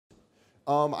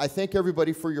I thank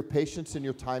everybody for your patience and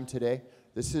your time today.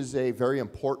 This is a very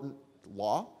important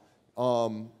law.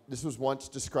 This was once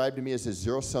described to me as a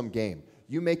zero-sum game.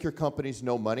 You make your companies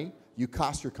no money, you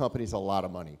cost your companies a lot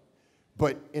of money.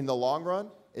 But in the long run,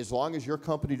 as long as your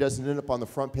company doesn't end up on the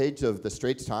front page of the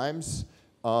Straits Times,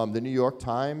 the New York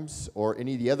Times, or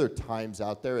any of the other times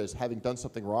out there as having done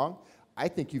something wrong, I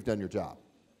think you've done your job.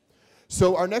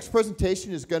 So our next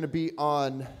presentation is going to be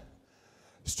on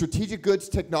strategic goods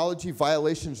technology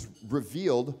violations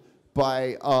revealed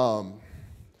by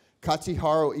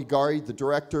Katsuhiro Igari, the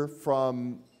director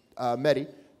from MITI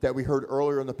that we heard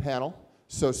earlier in the panel.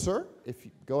 So, sir, if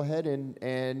you go ahead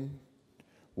and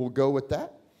we'll go with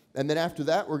that. And then after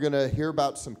that, we're going to hear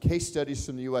about some case studies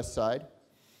from the U.S. side.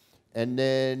 And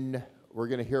then we're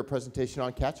going to hear a presentation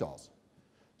on catch-alls.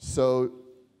 So,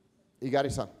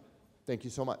 Igari-san, thank you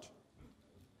so much.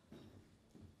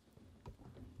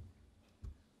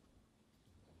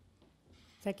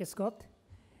 Thank you, Scott.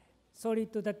 Sorry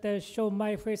to show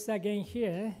my face again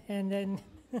here, and then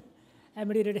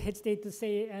I'm a little hesitate to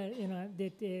say,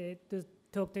 to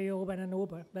talk to you over and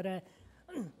over. But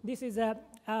this is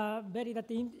very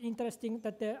interesting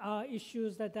that there are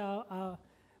issues that are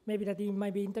maybe that it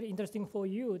might be interesting for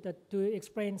you to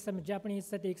explain some Japanese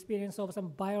that the experience of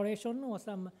some violation or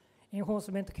some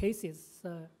enforcement cases.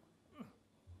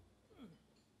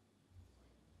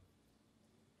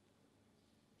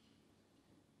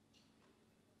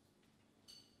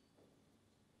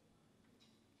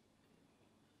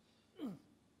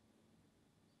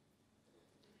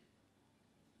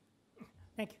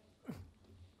 Thank you.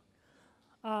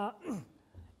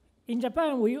 In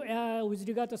Japan, we, with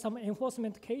regard to some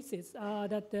enforcement cases,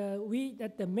 that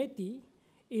the MITI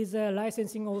is a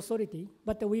licensing authority,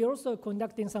 but we also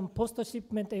conducting some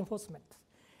post-shipment enforcement.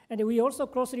 And we also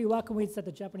closely work with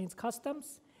the Japanese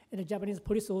customs and the Japanese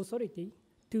police authority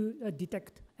to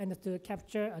detect and to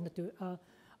capture and to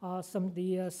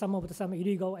some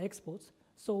illegal exports.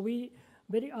 So we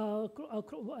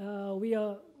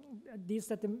are these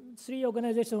three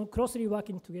organizations closely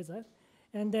working together,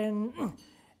 and then,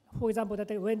 for example,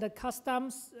 that when the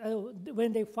customs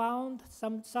when they found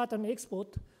some certain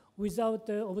export without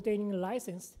obtaining a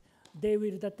license, they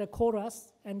will call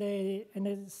us and they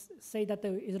say that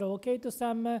is it okay to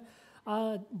some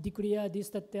declare this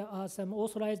that there are some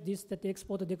authorized this that the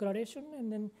export declaration,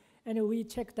 and we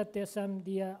check that there's some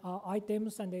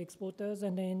items and the exporters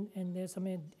and there's some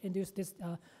induced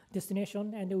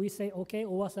destination, and we say okay,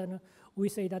 or we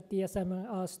say that there's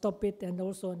some stop it, and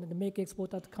also make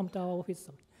exporters come to our office.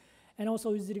 And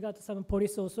also with regard to some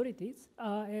police authorities,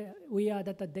 we are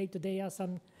that day to day are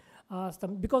some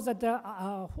because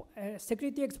that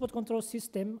security export control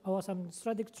system or some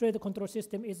strategic trade control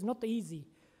system is not easy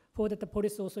for the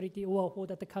police authority or for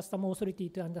the custom authority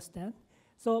to understand.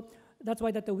 So that's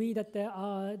why we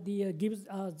gives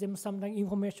them some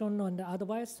information and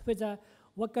advice whether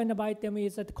what kind of item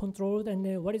is controlled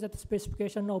and what is the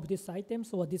specification of these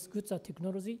items or these goods or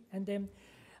technology, and then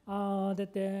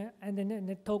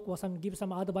talk or give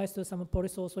some advice to some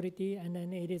police authority, and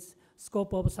then it is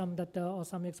scope of some or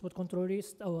some export control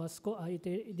list, or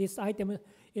this item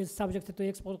is subject to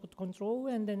export control,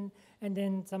 and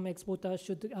then some exporter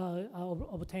should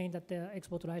obtain that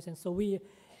export license. So we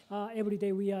every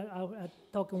day we are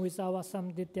talking with our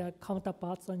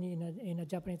counterparts in the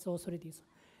Japanese authorities,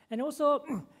 and also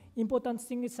important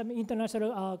thing is some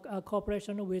international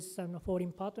cooperation with some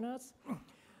foreign partners.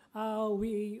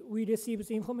 We receive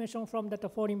the information from the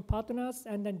foreign partners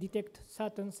and then detect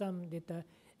certain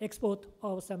export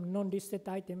of some non-listed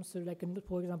items, like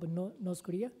for example North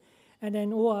Korea, and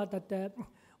then or that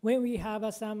when we have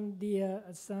the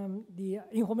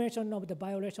information of the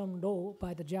violation law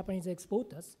by the Japanese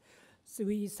exporters, so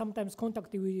we sometimes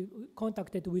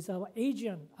contacted with our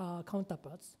Asian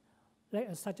counterparts,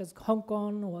 such as Hong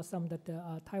Kong or some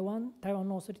Taiwan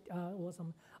also, or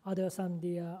some other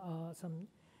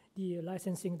the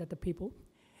licensing the people,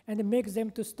 and it makes them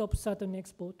to stop certain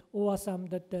export, or some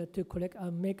to collect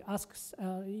asks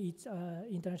its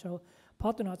international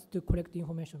partners to collect the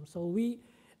information. So we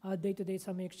day-to-day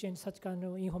some exchange such kind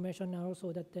of information, and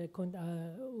also that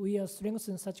we are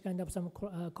strengthening such kind of some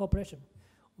cooperation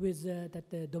with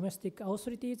the domestic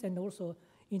authorities and also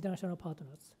international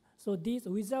partners. So these,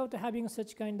 without having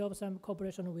such kind of some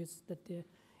cooperation with the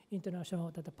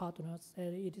international partners,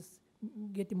 it is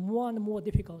getting more and more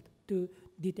difficult to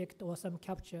detect or some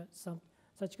capture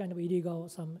such kind of illegal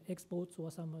exports or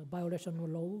some violation of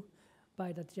law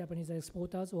by the Japanese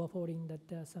exporters or foreign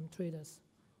some traders.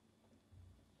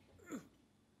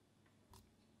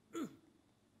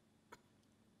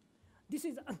 This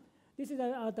is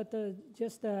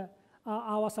just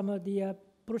some of the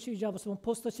procedure of some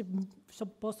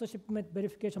post-shipment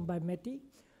verification by MITI.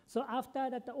 So after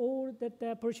that, all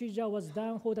that procedure was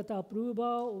done for that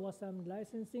approval or some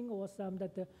licensing or some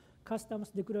that customs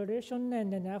declaration,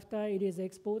 and then after it is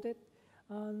exported,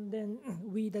 and then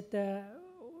we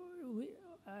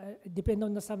depend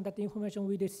on some that information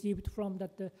we received from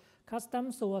that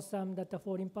customs or some that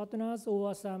foreign partners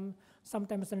or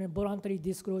sometimes voluntary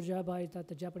disclosure by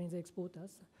the Japanese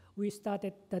exporters. We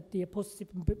started that the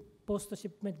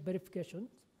post-shipment verification.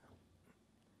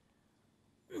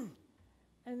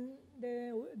 And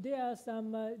there are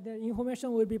some, the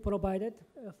information will be provided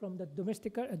from the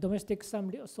domestic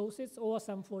some sources or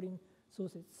some foreign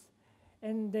sources.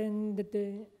 And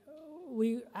then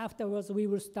afterwards we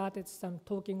will start some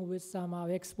talking with some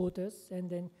exporters and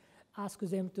then ask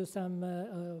them to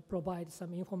provide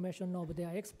some information of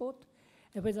their export,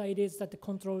 whether it is that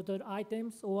controlled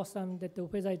items or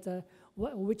whether it's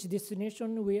which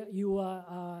destination you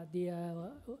are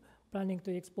planning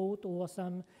to export, or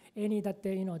any that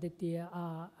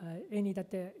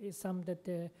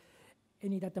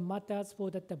matters for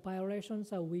that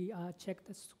violations. We checked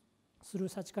through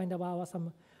such kind of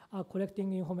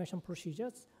collecting information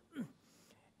procedures.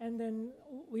 And then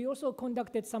we also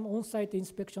conducted some on-site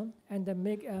inspection and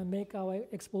make our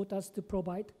exporters to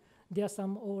provide there are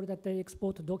some all that the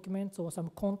export documents or some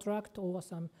contract or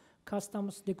some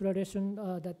customs declaration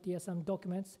that there are some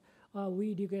documents.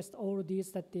 We request all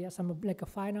these that there are some like a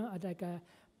final like a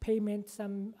payment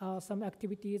some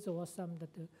activities or some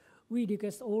that we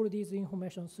request all these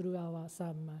information through our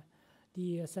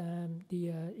the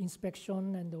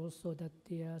inspection, and also that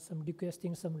there are some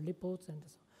requesting some reports and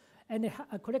so. And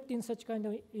collecting such kind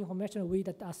of information, we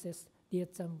that assess the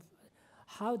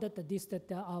how that this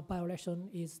violation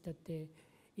is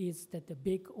that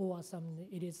big or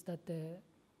it is that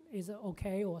is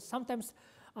okay, or sometimes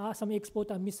some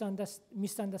exporter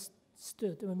misunderstand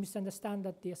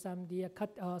that there's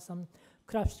some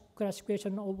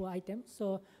classification of items.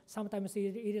 So sometimes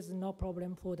it is no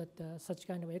problem for that such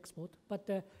kind of export.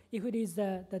 But if it is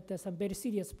that there's some very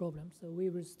serious problems, so we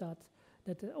will start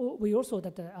that. We also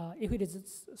that if it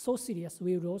is so serious,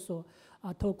 we will also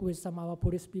talk with some our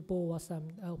police people or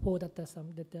some for that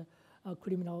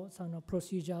criminal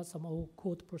procedures, some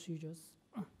court procedures.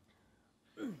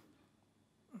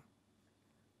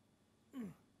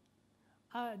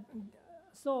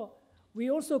 So we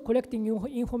also collecting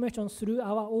information through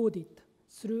our audit,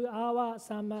 through our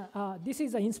this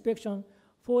is an inspection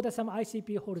for some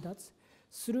ICP holders.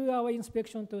 Through our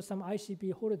inspection to some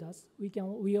ICP holders,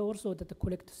 we also that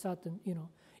collect certain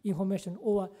information,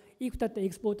 or if that the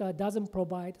exporter doesn't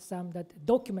provide some that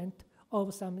document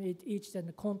of some each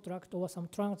contract or some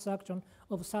transaction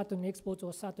of certain exports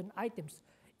or certain items,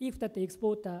 if that the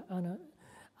exporter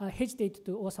hesitate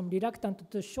to or some reluctant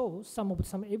to show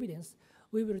some evidence,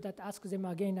 we will that ask them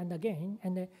again and again,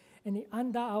 and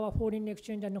under our Foreign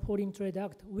Exchange and Foreign Trade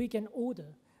Act, we can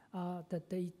order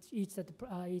that each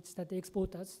that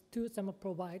exporters to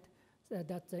provide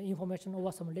that information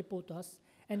or some reporters,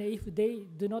 and if they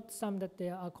do not that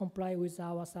they comply with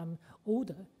our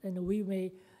order, then we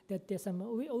may that there's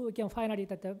we can finally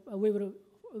that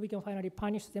we can finally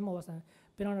punish them or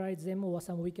penalize them, or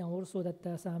we can also that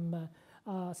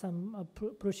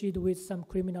proceed with some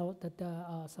criminal that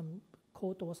some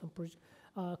court or some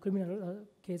criminal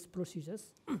case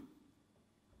procedures.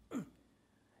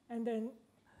 And then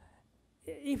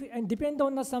and depend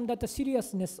on the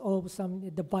seriousness of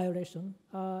the violation,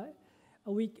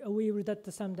 we will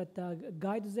that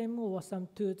guide them or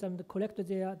to collect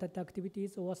their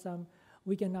activities, or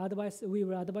we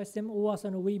will advise them, or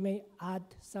we may add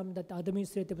that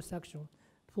administrative sanction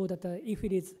for that if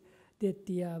it is that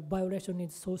the violation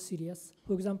is so serious.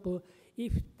 For example,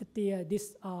 if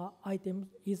this item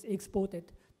is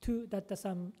exported to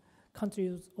some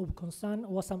countries of concern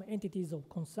or some entities of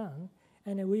concern,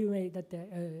 and we may that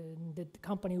the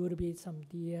company will be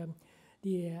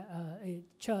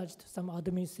charged some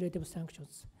administrative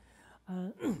sanctions.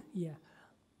 Yeah,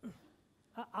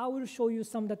 I will show you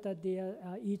some that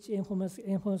each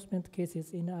enforcement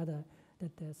cases in other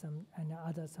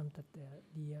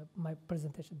my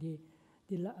presentation,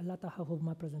 the latter half of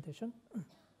my presentation.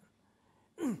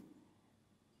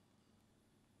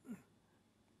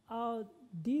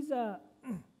 These are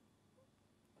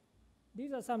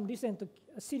some recent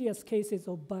serious cases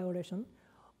of violation.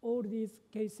 All these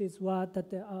cases were that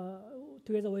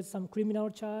together with some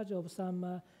criminal charge of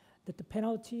that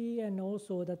penalty, and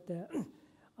also that the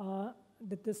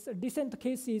recent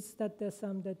cases that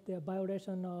the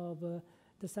violation of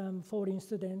some foreign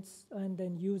students and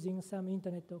then using some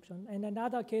internet auction, and in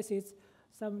other cases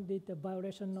some did a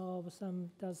violation of some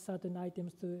certain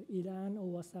items to Iran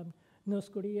or some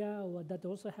North Korea, or that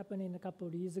also happened in a couple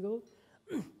of years ago.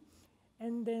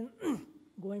 And then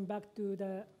going back to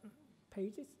the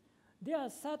pages, there are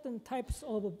certain types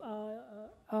of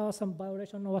some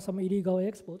violation or some illegal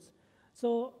exports.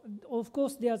 So of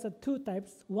course there's two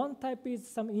types. One type is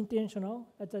some intentional,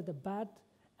 that's the bad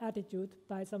attitude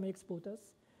by some exporters.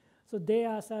 So they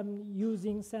are some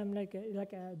using some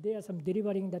they are some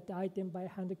delivering that item by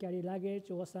hand carry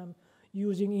luggage or some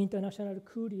using international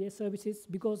courier services,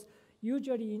 because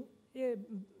usually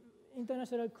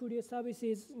international courier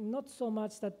services not so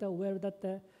much that aware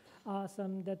that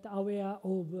some that aware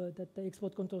of that the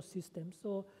export control system.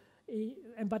 So,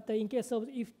 but in case of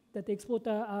if that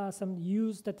exporter some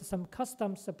use that some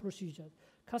customs procedure,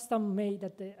 custom may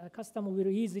that the custom will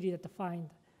easily that find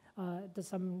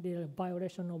the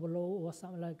violation of law or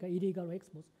some like illegal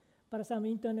exports. But some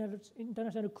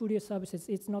international courier services,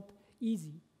 it's not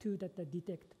easy to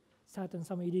detect certain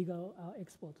some illegal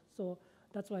export. So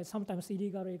that's why sometimes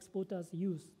illegal exporters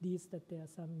use these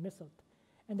some method.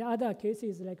 And the other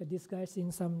cases like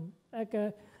disguising some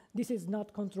this is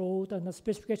not controlled and the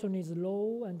specification is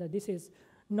low, and this is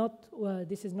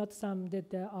not some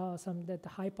that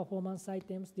high performance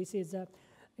items. This is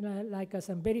like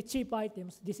some very cheap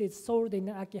items. This is sold in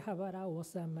Akihabara or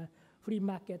some free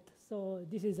market. So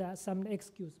this is some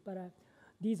excuse. But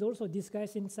these also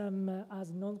disguising some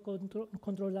as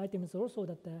non-controlled items also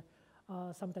that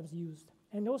sometimes used.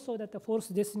 And also that the false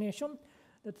destination,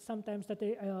 that sometimes that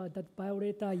that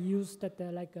violator use that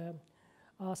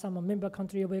some member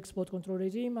country of export control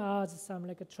regime as some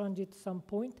like a transit some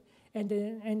point, and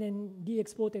then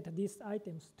de-exported these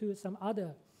items to some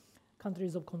other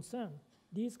countries of concern.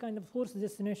 These kind of false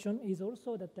destination is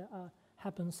also that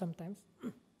happens sometimes.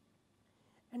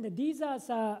 And these are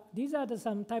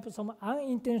some type of some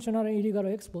unintentional illegal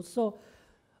exports. So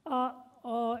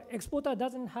exporter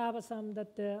doesn't have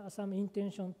some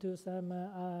intention to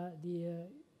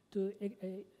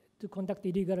to conduct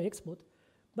illegal export,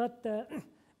 but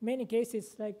many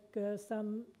cases like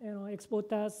some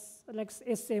exporters like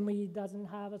SME doesn't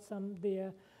have some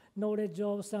their knowledge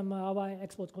of some our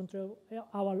export control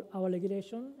our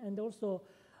regulation, and also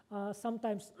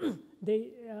sometimes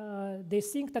they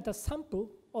think that a sample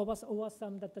or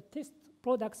some that the test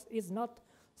products is not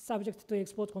subject to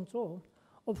export control.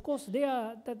 Of course, there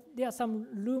are some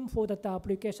room for that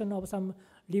application of some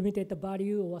limited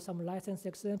value or some license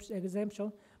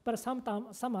exemption, but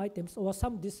sometimes some items or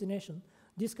some destination,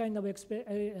 this kind of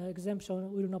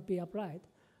exemption will not be applied.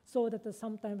 So that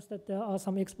sometimes that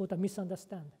some exporters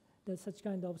misunderstand that such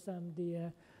kind of some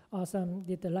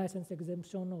the license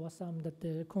exemption or some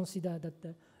that consider that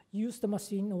the used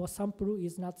machine or sample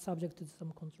is not subject to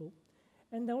some control.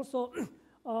 And also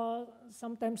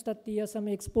sometimes that some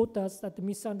exporters that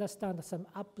misunderstand some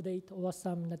update or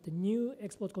some that new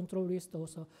export control list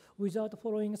also without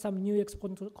following some new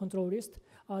export control list,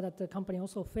 that the company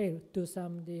also fail to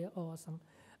some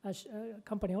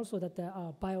company also that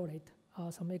violate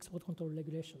some export control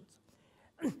regulations.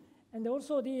 And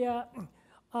also the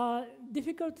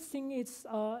difficult thing is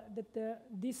that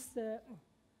the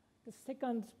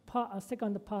second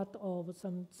part of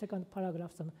some second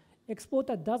paragraph, some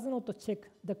exporter does not check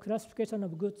the classification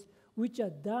of goods which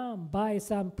are done by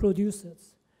some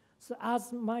producers. So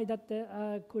as my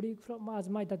colleague from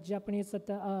my Japanese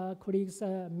colleagues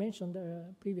mentioned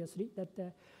previously,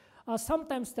 that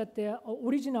sometimes that the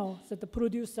original the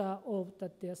producer of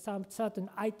some certain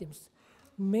items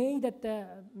may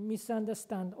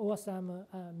misunderstand or some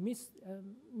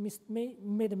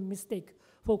made a mistake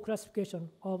for classification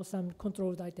of some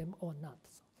controlled item or not.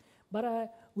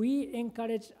 But we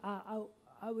encourage,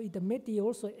 the MITI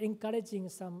also encouraging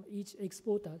each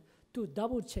exporter to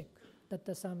double check that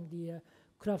the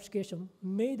classification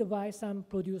made by some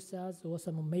producers or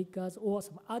some makers or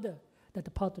some other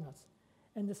partners.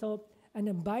 And so, and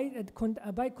then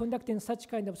by conducting such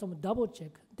kind of some double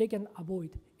check, they can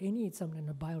avoid any some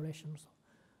violations.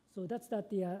 So that's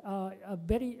a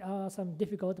very some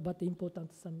difficult but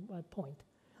important some point.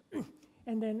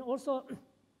 And then also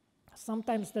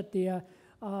sometimes that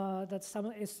that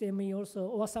some SME also,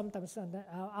 or sometimes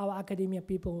our academia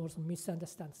people also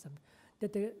misunderstand some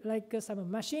that like some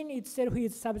machine itself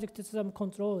is subject to some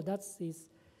control. That is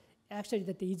actually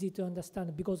that easy to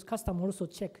understand because custom also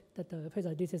check that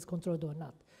whether this is controlled or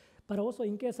not. But also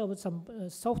in case of some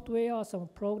software or some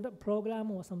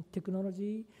program or some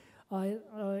technology,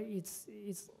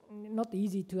 it's not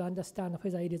easy to understand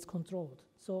whether it is controlled.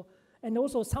 So, and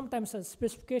also sometimes the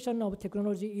specification of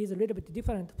technology is a little bit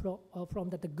different from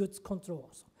the goods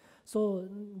controls. So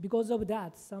because of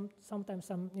that, sometimes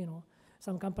some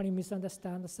some company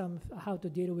misunderstand how to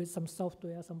deal with some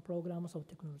software, some programs or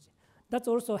technology. That's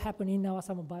also happening in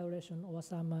some violation or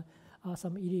some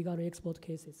illegal export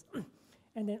cases.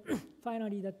 And then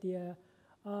finally, that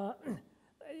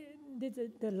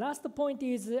the last point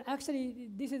is actually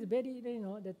this is very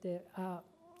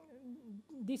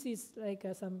this is like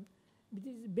some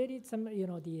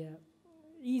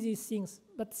easy things,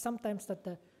 but sometimes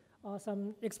that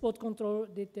some export control,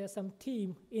 there's some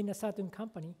team in a certain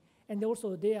company, and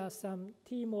also there are some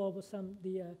team of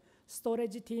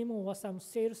storage team or some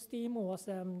sales team or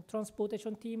some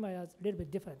transportation team are a little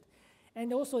bit different.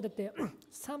 And also that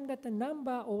the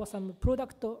number or some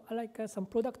product, some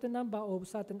product number of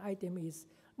certain item is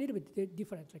a little bit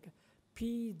different, like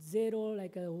P0,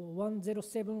 like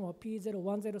 107 or P0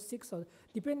 106, or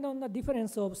depending on the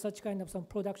difference of such kind of some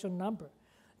production number,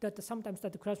 that sometimes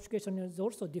that the classification is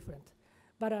also different.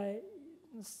 But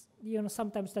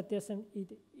sometimes that there's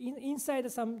inside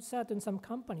some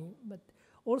company, but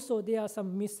also there are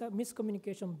some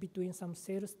miscommunication between some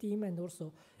sales team and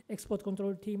also export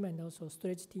control team and also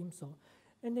storage team. So,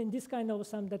 and then this kind of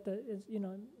some that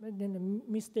then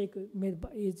a mistake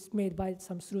is made by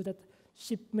some through that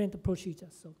shipment procedure.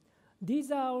 So these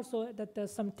are also that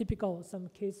some typical some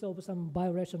case of some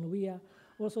violation. We are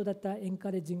also that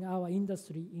encouraging our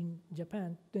industry in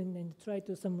Japan and try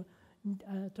to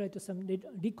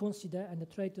reconsider and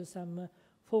try to some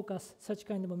focus such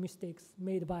kind of mistakes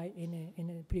made by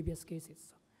in previous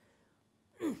cases.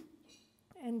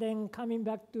 And then coming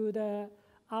back to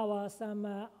our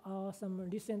some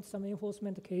recent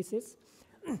enforcement cases,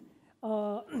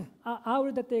 I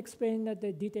will explain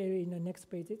the detail in the next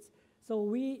pages.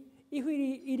 So if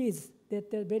it is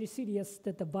that very serious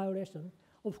the violation,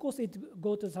 of course it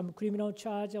go to some criminal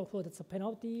charge for the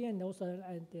penalty and also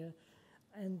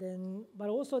but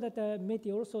also that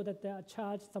MITI also that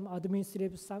charge some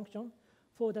administrative sanction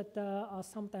for that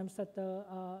sometimes that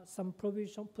some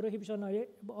prohibition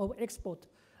of export,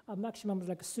 maximum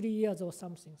like 3 years or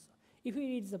something. So if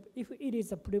it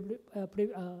is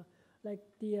like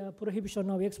the prohibition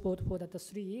of export for that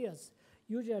 3 years,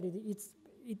 usually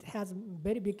it has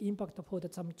very big impact for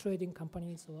that some trading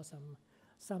companies or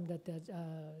some that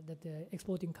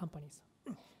exporting companies.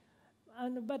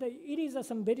 But it is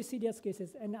some very serious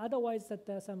cases, and otherwise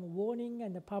that some warning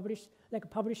and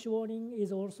publish warning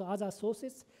is also other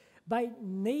sources by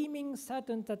naming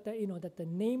certain that that the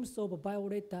names of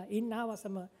violator in our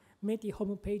some MITI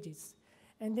home pages,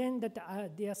 and then that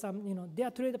there are some their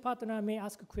trade partner may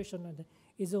ask a question and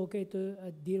is okay to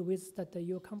deal with that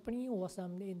your company or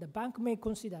some in the bank may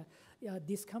consider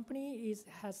this company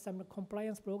has some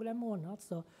compliance program or not.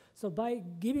 So by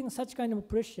giving such kind of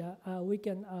pressure, we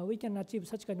can achieve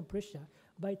such kind of pressure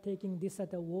by taking this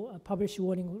at publish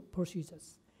warning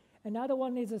procedures. Another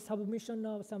one is a submission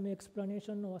of some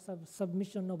explanation or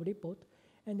submission of report,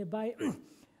 and by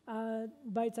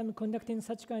some conducting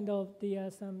such kind of the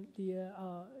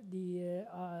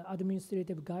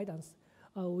administrative guidance,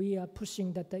 we are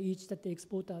pushing that each that the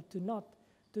exporter to not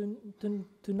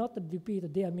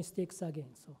repeat their mistakes again.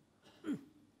 So,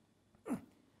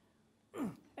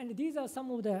 and these are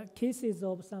some of the cases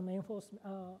of some enforcement,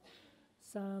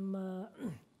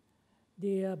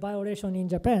 the violation in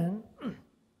Japan.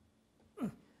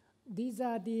 These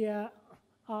are the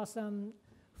some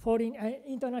foreign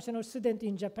international student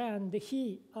in Japan.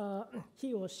 He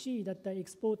or she that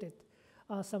exported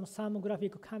some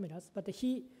thermographic cameras, but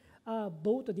he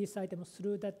bought these items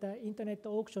through that internet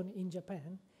auction in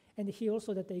Japan, and he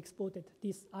also that exported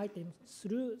these items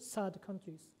through third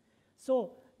countries.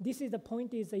 So this is the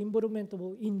point: is the involvement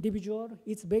of individual.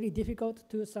 It's very difficult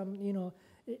to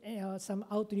some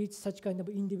outreach such kind of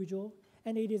individual,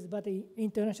 and it is but an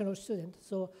international student.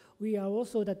 So we are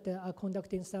also that are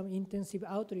conducting some intensive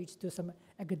outreach to some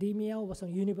academia or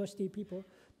some university people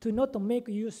to not make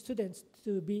youth students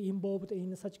to be involved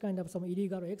in such kind of some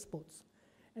illegal exports.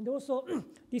 And also,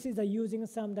 this is using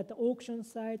some that auction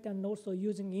site and also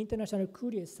using international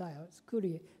courier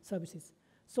services.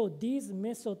 So these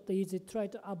methods is try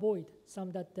to avoid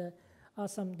some that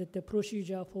the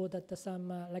procedure for that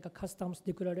some like a customs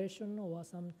declaration or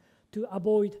some to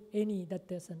avoid any that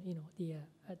there's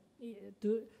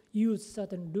to use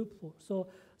certain loophole. So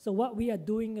what we are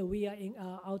doing, we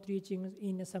are outreaching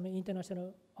in some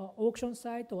international auction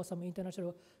site or some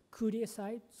international courier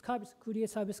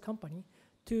service company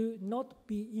to not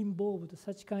be involved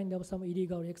such kind of some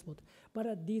illegal export.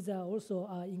 But these are also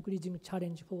increasing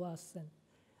challenge for us.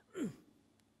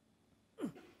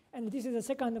 And this is the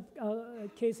second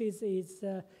case is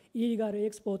illegal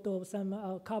export of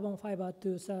some carbon fiber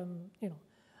to some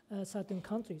certain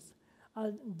countries.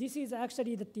 This is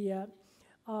actually that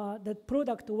the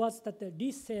product was that the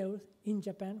resale in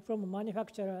Japan from a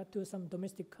manufacturer to some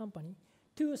domestic company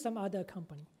to some other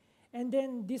company. And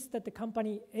then this that the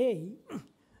company A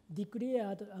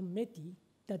declared a MITI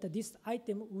that this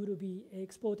item will be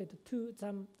exported to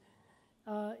some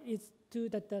to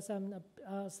that some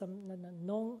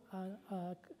non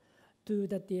to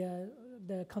that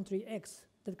the country X.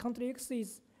 The country X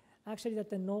is actually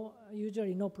that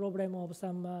usually no problem of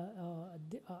some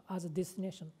as a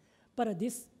destination, but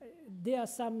there are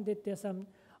some that there's some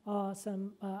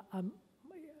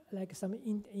like some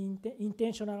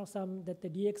intentional some that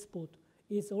the export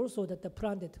is also that the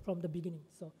planned from the beginning.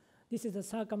 So this is a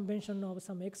circumvention of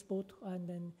some export, and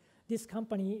then this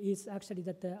company is actually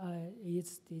that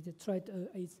is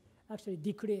actually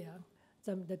declare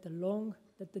some that the long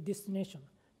that the destination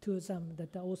to some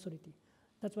that the authority.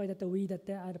 That's why that we that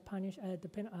are punished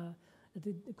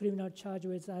the criminal charge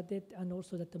was added, and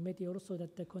also that the MITI also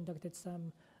that they conducted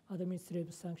some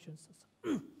administrative sanctions.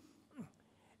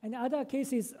 And other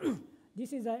cases,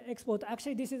 this is an export.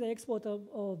 Actually, this is an export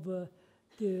of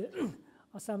the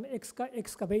some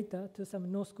excavator to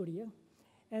some North Korea.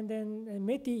 And then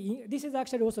MITI, this is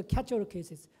actually also catch-all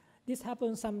cases. This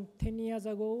happened some 10 years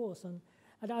ago or some.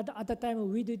 At the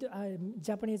time, we did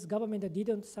Japanese government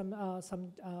didn't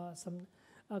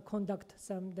conduct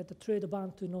some that trade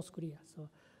ban to North Korea.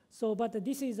 So but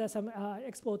this is some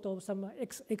export of some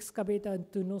excavator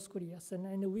to North Korea,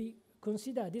 and we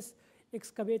consider this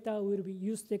excavator will be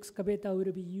used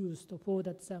for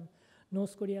that some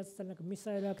North Korea's like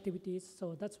missile activities.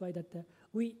 So that's why that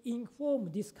we inform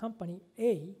this company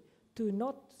A to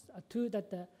not to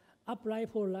that apply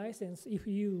for license if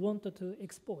you wanted to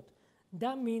export.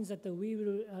 That means that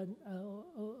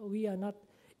we are not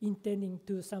intending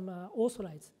to some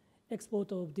authorize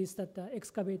export of this that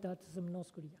excavator to some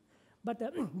North Korea. But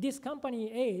this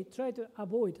company A try to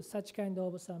avoid such kind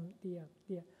of some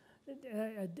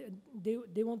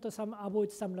they want to some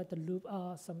avoid some like loop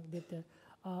some that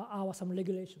our some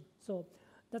regulation. So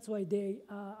that's why they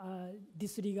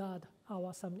disregard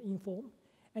our some inform,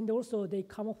 and also they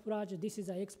camouflage this is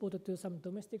an export to some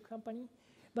domestic company.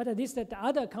 But this that the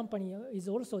other company is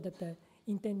also that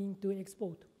intending to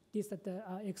export this that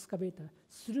excavator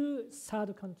through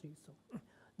third countries. So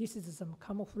this is some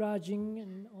camouflaging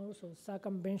and also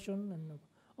circumvention and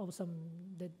of some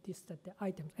the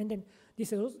items. And then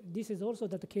this is also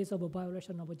that the case of a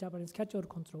violation of a Japanese catch-all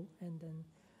control. And then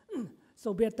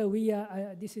so but we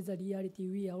are this is a reality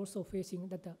we are also facing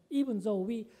that even though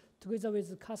we together with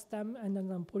the custom and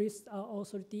then police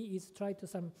authority is try to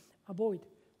some avoid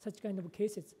such kind of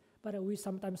cases, but we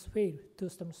sometimes fail to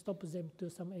some stop them to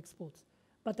some exports.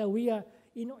 But we are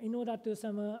in order to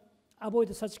some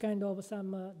avoid such kind of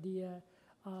some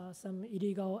some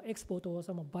illegal export or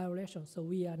some violation. So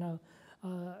we are now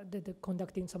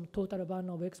conducting some total ban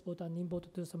of export and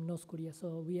import to some North Korea.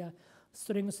 So we are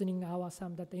strengthening our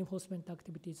some that enforcement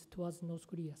activities towards North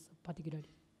Korea particularly.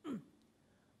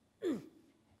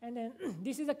 And then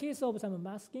this is a case of some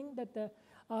masking that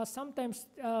sometimes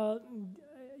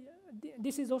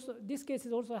this case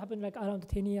is also happened like around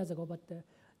 10 years ago, but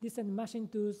this and machine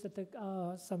tools that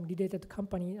some related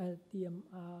company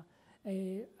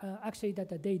actually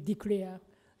that they declare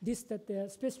this that the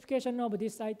specification of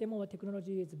this item or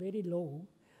technology is very low,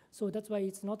 so that's why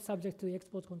it's not subject to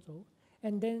export control.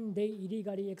 And then they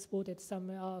illegally exported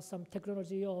some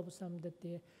technology of some that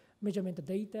the measurement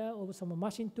data of some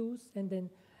machine tools, and then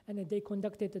they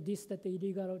conducted this that the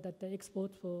illegal that the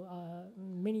export for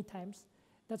many times.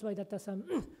 That's why that some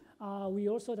we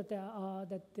also that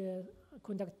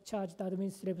conduct charged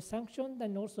administrative sanction,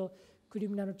 and also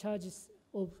criminal charges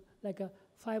of like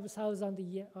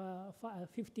 5,000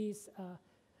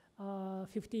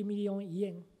 50 million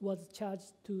yen was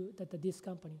charged to this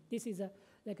company. This is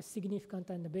like a significant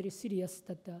and very serious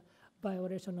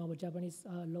violation of Japanese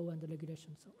law and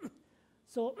regulations.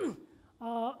 So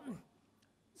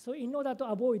in order to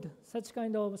avoid such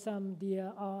kind of some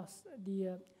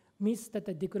miss that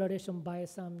the declaration by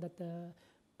some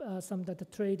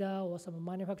trader or some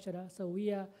manufacturer, so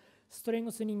we are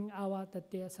strengthening our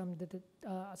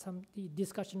some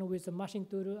discussion with the machine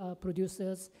tool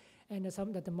producers and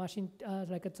some that the machine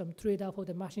like some trader for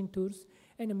the machine tools,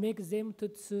 and make them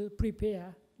to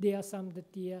prepare their some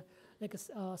like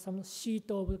some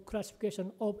sheet of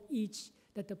classification of each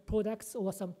that the products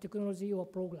or some technology or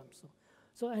programs.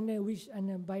 So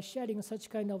and by sharing such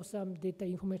kind of some data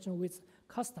information with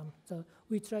custom, so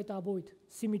we try to avoid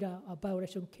similar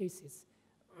violation cases.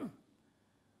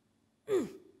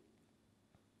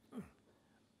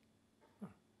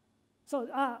 So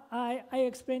I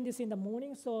explained this in the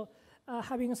morning. So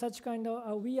having such kind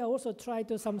of, we are also try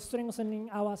to some strengthening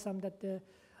our some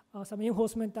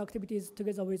enforcement activities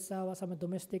together with our some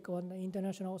domestic or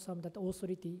international some that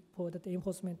authority for that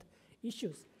enforcement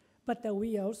issues. But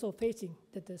we are also facing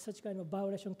that such kind of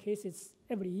violation cases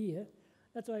every year.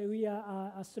 That's why we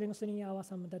are strengthening our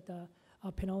some that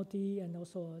penalty and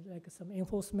also like some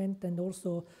enforcement and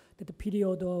also the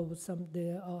period of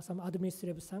some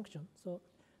administrative sanction. So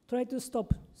try to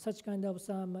stop such kind of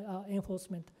some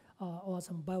enforcement or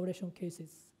some violation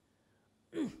cases.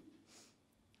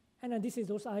 And this is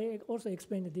also, I also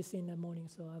explained this in the morning,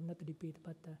 so I will not repeat,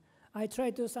 but I try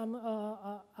to some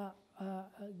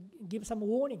give some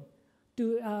warning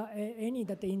to any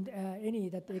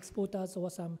that exporters or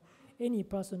some any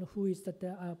person who is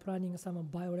that planning some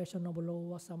violation of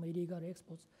law or some illegal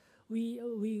exports.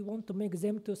 We want to make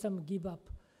them to some give up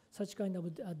such kind of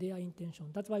their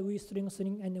intention. That's why we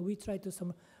strengthening and we try to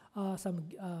some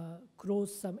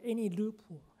close some any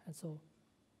loophole and so.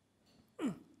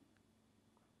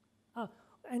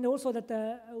 And also that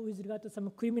with regard to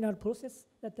some criminal process,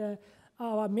 that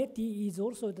our MITI is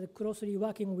also closely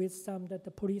working with some that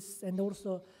the police and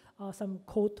also some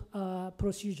court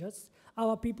procedures.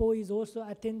 Our people is also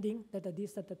attending that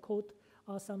the court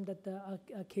some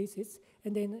cases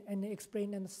and then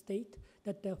explain and state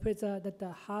that whether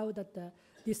how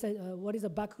this what is the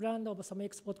background of some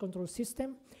export control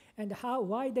system and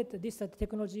why this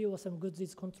technology or some goods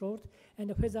is controlled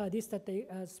and whether this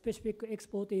specific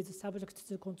export is subject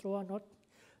to control or not.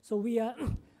 So we are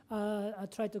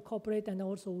try to cooperate and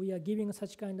also we are giving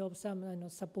such kind of some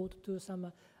support to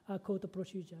some court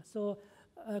procedure. So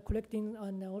collecting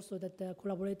and also that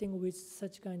collaborating with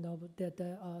such kind of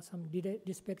some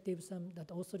respective some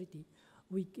authority,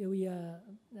 we are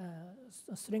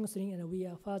strengthening and we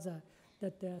are further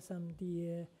that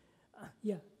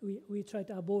we try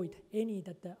to avoid any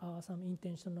some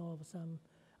intention of some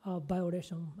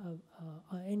violation of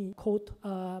any court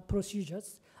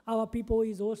procedures. Our people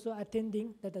is also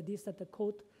attending that the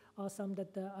court some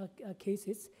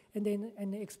cases and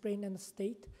then explain and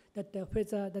state that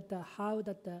whether how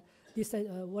this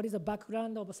what is the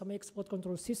background of some export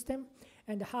control system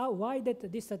and why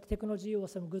this technology or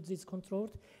some goods is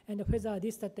controlled and whether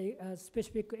this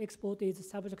specific export is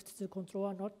subject to control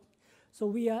or not. So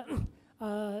we are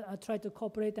try to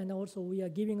cooperate and also we are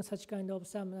giving such kind of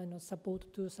some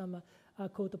support to some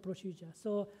court procedure.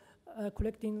 So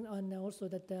collecting and also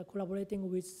that collaborating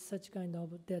with such kind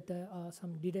of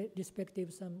some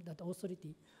respective some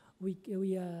authority,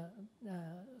 we are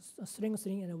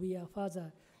strengthening and we are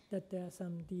further that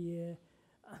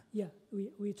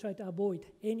we try to avoid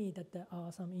any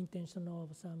some intention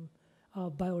of some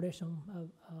violation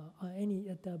of any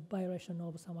violation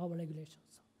of some our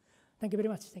regulations. Thank you very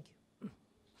much. Thank you.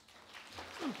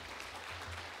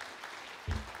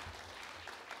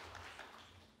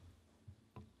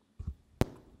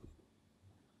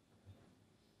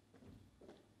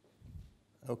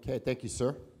 Okay, thank you,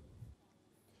 sir.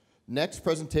 Next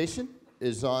presentation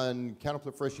is on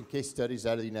counterproliferation case studies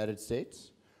out of the United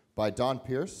States by Don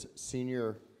Pierce,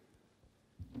 Senior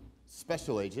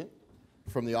Special Agent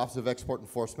from the Office of Export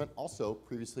Enforcement, also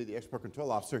previously the Export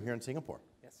Control Officer here in Singapore.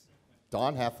 Yes.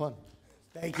 Don, have fun.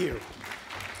 Thank you.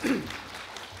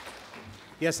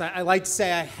 Yes, I like to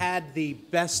say I had the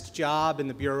best job in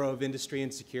the Bureau of Industry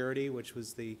and Security, which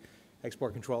was the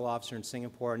Export Control Officer in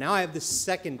Singapore. Now I have the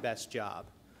second best job,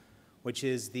 which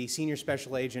is the Senior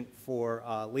Special Agent for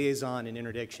Liaison and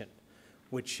Interdiction,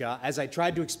 which, as I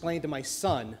tried to explain to my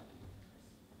son,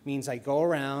 means I go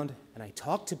around and I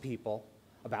talk to people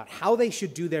about how they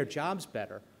should do their jobs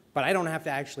better, but I don't have to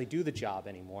actually do the job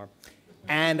anymore,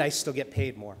 and I still get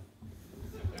paid more.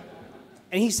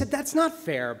 And he said, "That's not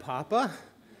fair, Papa."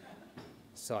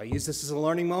 So I used this as a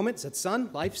learning moment, said, "Son,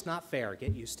 life's not fair.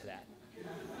 Get used to that."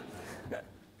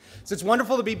 So it's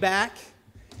wonderful to be back.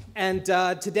 And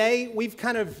today we've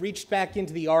kind of reached back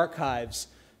into the archives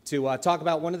to talk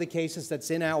about one of the cases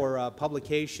that's in our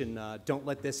publication, Don't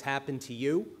Let This Happen to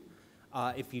You.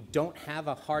 If you don't have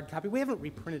a hard copy, we haven't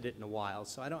reprinted it in a while,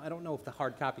 so I don't know if the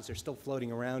hard copies are still floating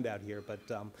around out here, but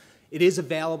it is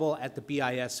available at the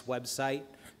BIS website,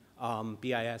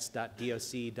 bis.doc.gov,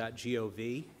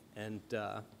 and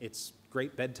it's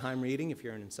great bedtime reading if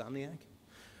you're an insomniac.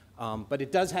 But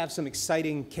it does have some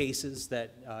exciting cases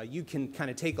that you can kind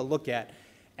of take a look at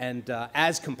and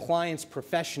as compliance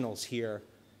professionals here,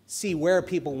 see where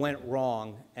people went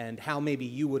wrong and how maybe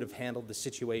you would have handled the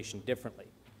situation differently.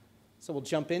 So we'll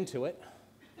jump into it.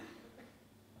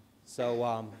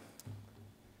 So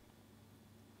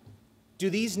do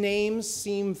these names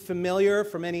seem familiar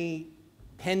from any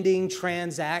pending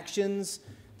transactions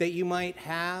that you might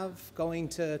have going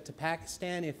to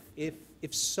Pakistan?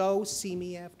 If so, see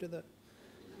me after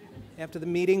the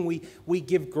meeting. We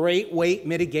give great weight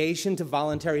mitigation to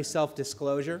voluntary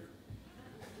self-disclosure.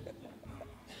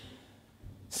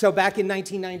 So back in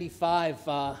 1995,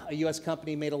 a U.S.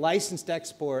 company made a licensed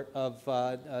export of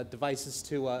devices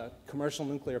to a commercial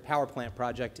nuclear power plant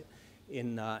project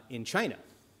in China.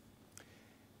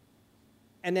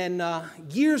 And then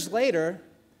years later,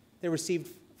 they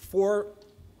received 4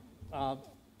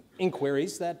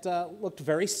 inquiries that looked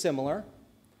very similar,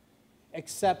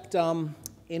 except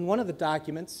in one of the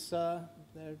documents,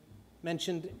 they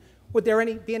mentioned, would there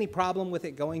be any problem with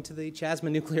it going to the Chasma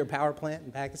nuclear power plant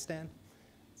in Pakistan?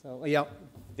 So, yeah,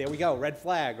 there we go, red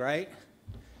flag, right?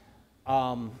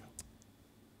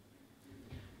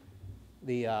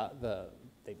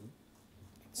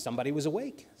 Somebody was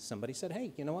awake. Somebody said,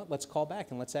 hey, you know what, let's call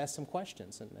back and let's ask some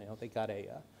questions. And they got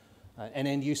an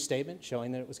end-use statement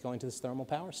showing that it was going to this thermal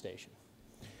power station.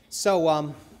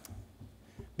 So,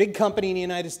 big company in the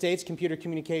United States, Computer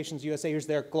Communications USA, here's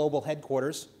their global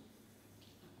headquarters.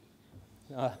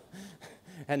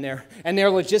 And their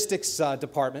logistics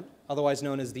department, otherwise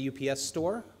known as the UPS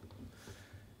store.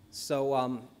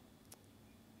 So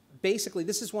basically,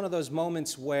 this is one of those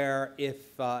moments where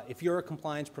if you're a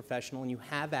compliance professional and you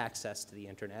have access to the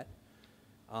internet,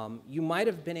 you might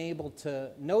have been able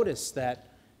to notice that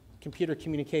Computer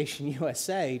Communication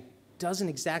USA doesn't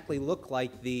exactly look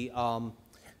like the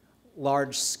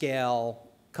large-scale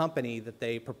company that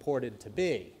they purported to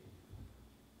be.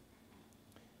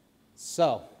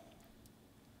 So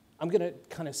I'm going to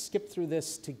kind of skip through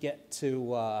this to get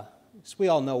to, because we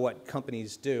all know what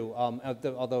companies do,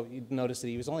 although you notice that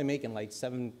he was only making like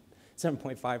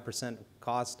 7.5%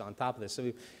 cost on top of this. So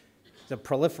he's a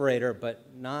proliferator, but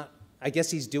not, I guess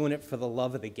he's doing it for the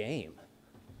love of the game.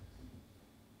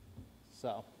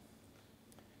 So,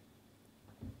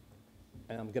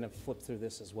 and I'm going to flip through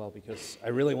this as well because I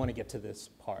really want to get to this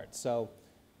part. So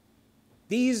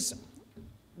this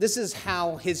is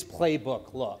how his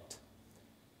playbook looked.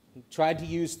 He tried to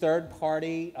use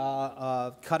third-party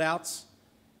cutouts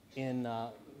in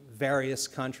various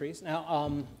countries.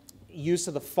 Now, use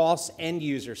of the false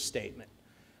end-user statement.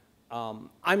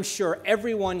 I'm sure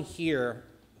everyone here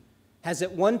has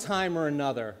at one time or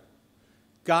another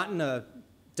gotten a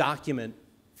document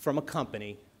from a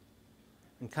company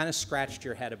and kind of scratched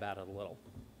your head about it a little.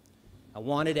 I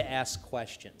wanted to ask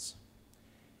questions.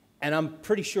 And I'm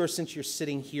pretty sure since you're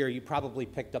sitting here, you probably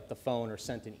picked up the phone or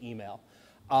sent an email.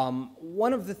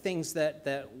 One of the things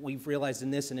that we've realized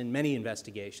in this and in many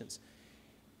investigations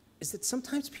is that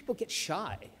sometimes people get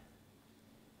shy.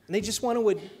 And they just want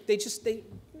to,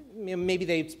 maybe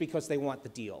it's because they want the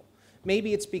deal.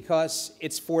 Maybe it's because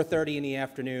it's 4:30 in the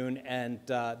afternoon and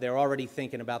they're already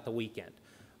thinking about the weekend.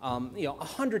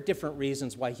 100 different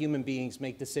reasons why human beings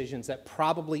make decisions that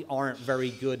probably aren't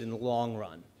very good in the long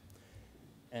run.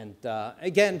 And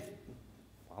again,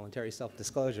 voluntary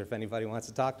self-disclosure if anybody wants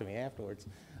to talk to me afterwards.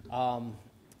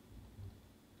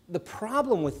 The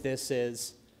problem with this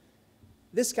is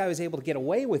this guy was able to get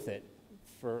away with it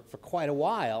for quite a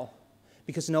while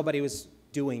because nobody was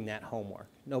doing that homework.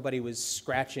 Nobody was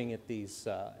scratching at these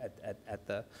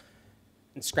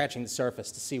scratching the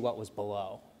surface to see what was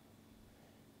below.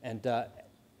 And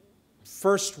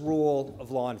first rule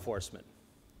of law enforcement: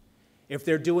 if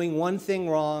they're doing one thing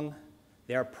wrong,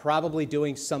 they're probably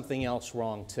doing something else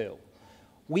wrong too.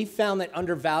 We found that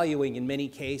undervaluing in many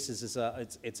cases is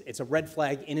it's a red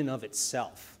flag in and of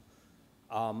itself.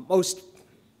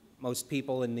 Most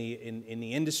people in the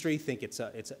industry think it's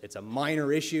a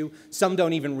minor issue. Some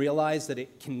don't even realize that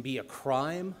it can be a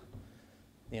crime.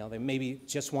 They maybe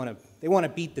just want to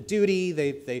beat the duty.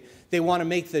 They want to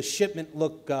make the shipment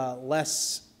look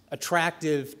less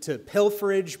attractive to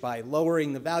pilferage by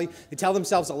lowering the value. They tell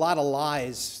themselves a lot of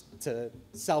lies to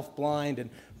self-blind and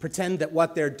pretend that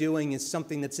what they're doing is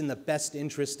something that's in the best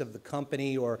interest of the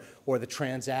company or the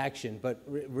transaction. But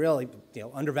really,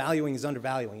 undervaluing is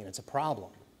undervaluing, and it's a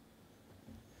problem.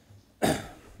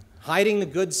 Hiding the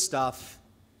good stuff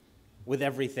with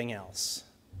everything else.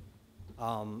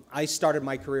 I started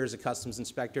my career as a customs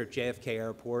inspector at JFK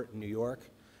Airport in New York,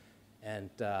 and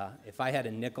if I had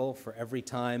a nickel for every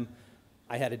time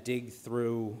I had to dig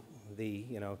through the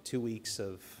 2 weeks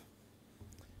of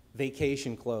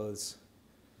vacation clothes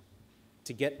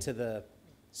to get to the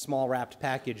small wrapped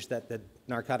package that the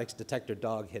narcotics detector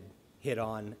dog had hit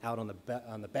on out on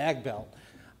the bag belt,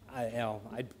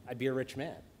 I'd be a rich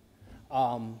man.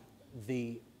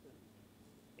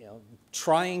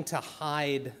 Trying to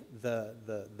hide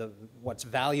what's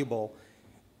valuable,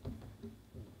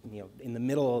 in the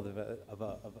middle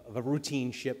of a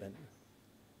routine shipment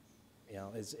You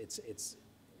know, it's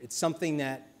something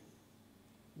that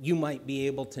you might be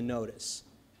able to notice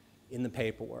in the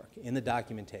paperwork, in the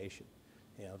documentation.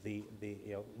 You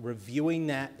know, reviewing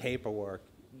that paperwork,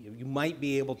 you might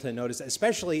be able to notice,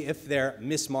 especially if they're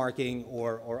mismarking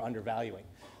or undervaluing.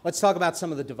 Let's talk about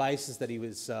some of the devices that he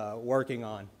was working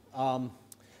on.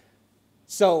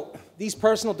 So these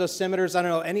personal dosimeters, I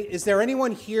don't know, is there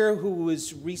anyone here who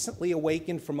was recently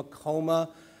awakened from a coma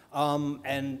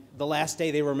and the last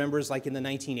day they remember is like in the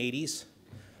 1980s?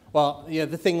 Well, yeah,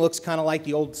 the thing looks kind of like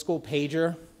the old school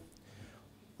pager.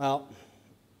 Well,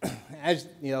 as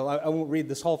you know, I won't read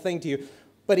this whole thing to you,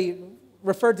 but he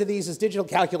referred to these as digital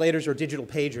calculators or digital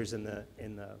pagers in the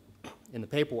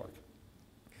paperwork.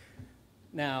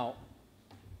 Now,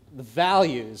 the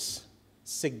values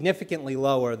significantly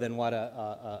lower than what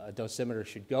a dosimeter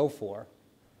should go for.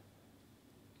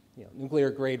 You know,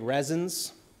 nuclear grade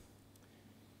resins.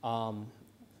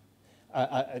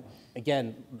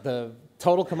 Again, the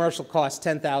total commercial cost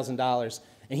 $10,000,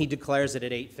 and he declares it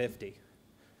at $850.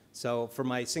 So for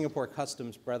my Singapore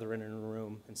customs brethren in the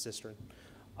room and sister,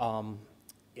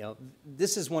 you know,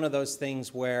 this is one of those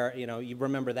things where, you know, you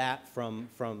remember that from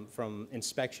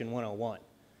inspection 101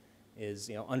 is,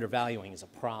 you know, undervaluing is a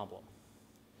problem.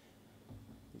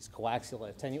 These coaxial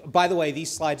attenuation. By the way, these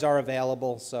slides are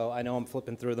available, so I know I'm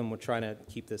flipping through them. We're trying to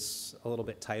keep this a little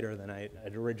bit tighter than I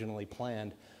had originally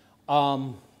planned.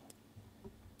 You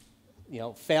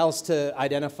know, fails to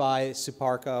identify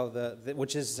Suparco,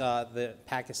 which is the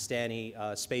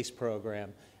Pakistani space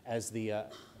program, as the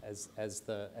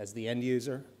end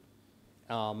user.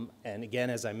 And again,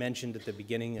 as I mentioned at the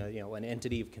beginning, you know, an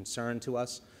entity of concern to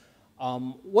us.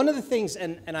 One of the things,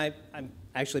 and I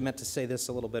actually meant to say this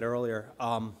a little bit earlier,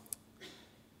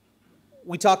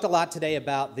 we talked a lot today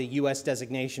about the U.S.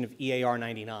 designation of EAR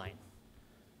 99.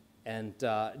 And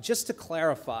just to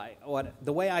clarify,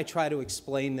 the way I try to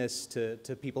explain this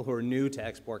to people who are new to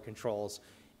export controls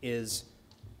is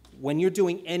when you're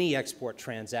doing any export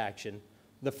transaction,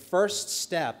 the first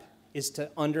step is to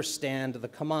understand the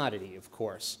commodity, of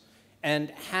course.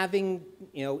 And having,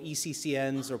 you know,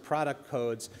 ECCNs or product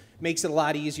codes makes it a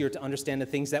lot easier to understand the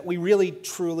things that we really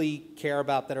truly care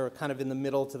about that are kind of in the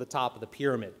middle to the top of the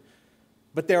pyramid.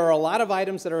 But there are a lot of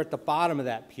items that are at the bottom of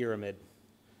that pyramid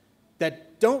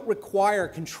that don't require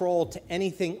control to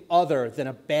anything other than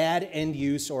a bad end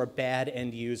use or a bad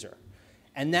end user.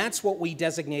 And that's what we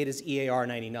designate as EAR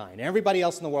 99. Everybody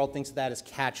else in the world thinks of that as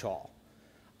catch-all.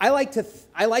 I like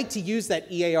to use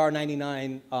that EAR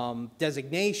 99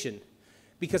 designation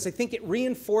because I think it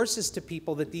reinforces to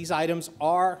people that these items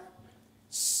are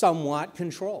somewhat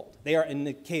controlled. They are, in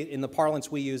the parlance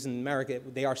we use in America,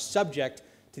 they are subject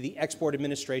to the Export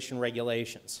Administration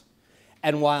regulations.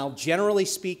 And while generally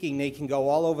speaking they can go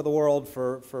all over the world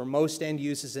for most end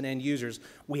uses and end users,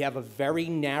 we have a very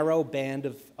narrow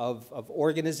band of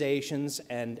organizations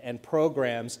and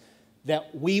programs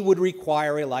that we would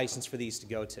require a license for these to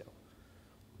go to.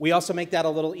 We also make that a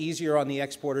little easier on the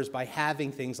exporters by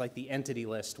having things like the entity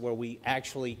list where we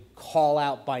actually call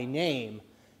out by name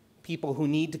people who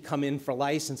need to come in for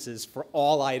licenses for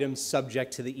all items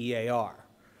subject to the EAR.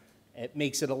 It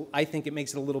makes it, I think it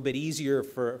makes it a little bit easier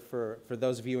for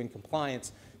those of you in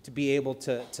compliance to be able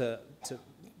to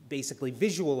basically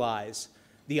visualize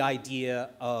the idea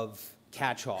of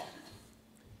catch-all.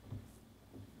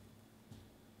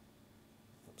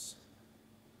 Oops.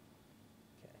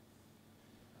 Okay.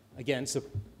 Again, so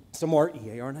some more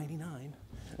EAR 99.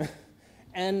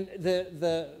 And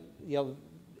you know,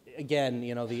 again,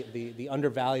 you know, the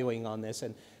undervaluing on this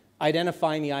and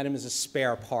identifying the item as a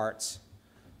spare parts.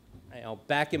 You know,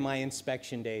 back in my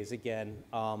inspection days, again,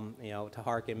 you know, to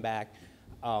harken back,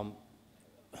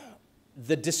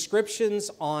 the descriptions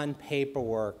on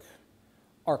paperwork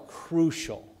are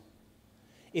crucial.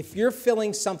 If you're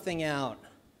filling something out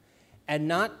and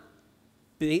not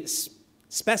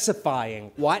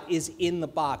specifying what is in the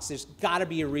box, there's got to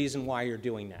be a reason why you're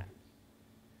doing that.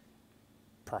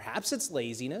 Perhaps it's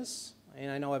laziness.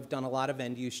 And I know I've done a lot of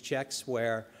end-use checks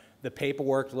where the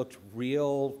paperwork looked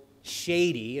real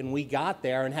shady, and we got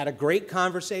there and had a great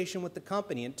conversation with the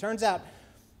company. And it turns out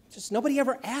just nobody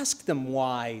ever asked them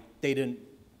why they didn't,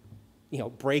 you know,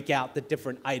 break out the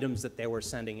different items that they were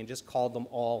sending and just called them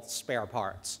all spare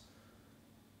parts.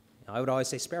 You know, I would always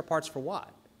say, spare parts for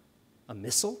what? A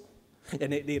missile?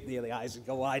 And the eyes would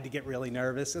go wide to get really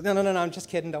nervous. No, I'm just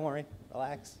kidding. Don't worry.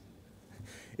 Relax.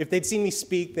 If they'd seen me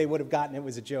speak, they would have gotten it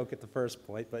was a joke at the first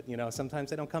point. But, you know, sometimes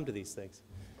they don't come to these things.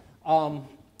 You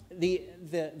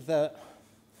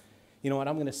know what,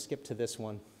 I'm going to skip to this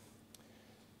one.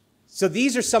 So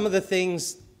these are some of the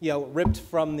things, you know, ripped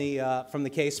from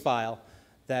the case file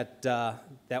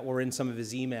that were in some of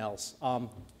his emails.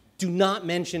 Do not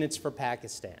mention it's for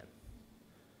Pakistan.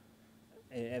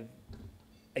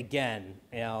 Again,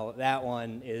 that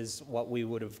one is what we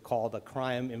would have called a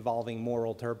crime involving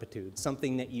moral turpitude,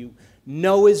 something that you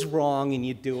know is wrong and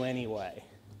you do anyway.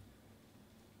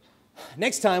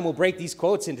 Next time, we'll break these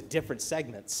quotes into different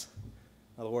segments.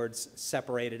 In other words,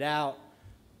 separate it out,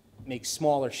 make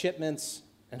smaller shipments,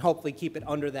 and hopefully keep it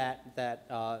under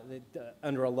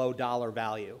under a low dollar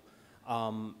value.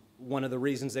 One of the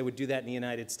reasons they would do that in the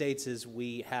United States is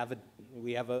we have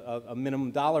a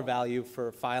minimum dollar value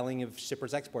for filing of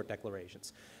shippers' export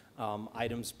declarations.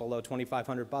 Items below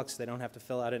 $2,500, they don't have to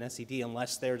fill out an SED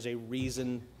unless there's a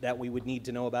reason that we would need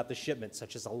to know about the shipment,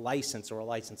 such as a license or a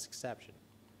license exception.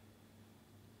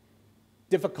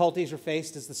 Difficulties were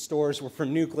faced as the stores were for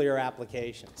nuclear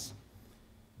applications.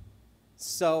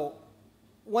 So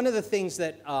one of the things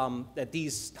that, that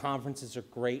these conferences are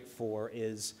great for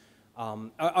is,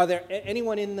 are there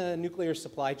anyone in the nuclear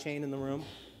supply chain in the room?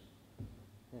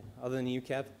 Other than you,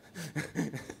 Kev?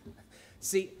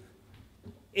 See,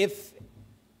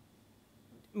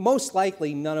 most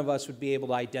likely none of us would be able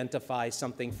to identify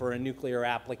something for a nuclear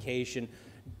application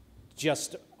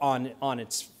just on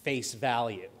its face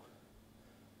value.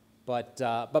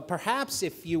 But perhaps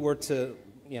if you were to,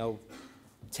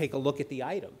 take a look at the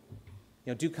item,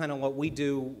 do kind of what we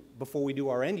do before we do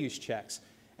our end-use checks,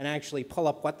 and actually pull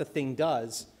up what the thing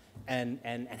does and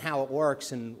how it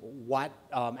works and what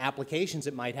applications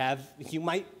it might have, you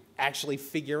might actually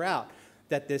figure out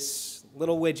that this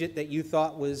little widget that you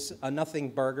thought was a nothing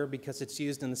burger because it's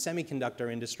used in the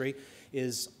semiconductor industry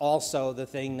is also the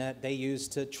thing that they use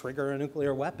to trigger a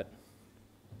nuclear weapon.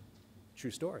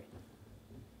 True story.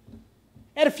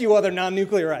 And a few other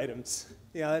non-nuclear items.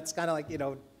 It's kind of like,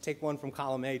 take one from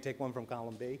column A, take one from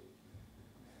column B.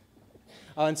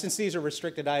 And since these are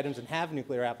restricted items and have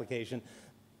nuclear application,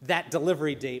 that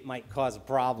delivery date might cause a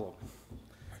problem.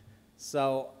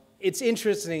 So it's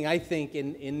interesting, I think,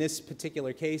 in this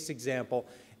particular case example,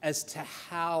 as to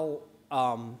how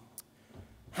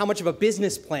much of a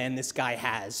business plan this guy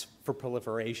has for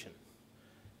proliferation.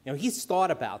 He's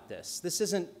thought about this. This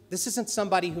isn't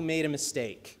somebody who made a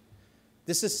mistake.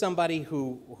 This is somebody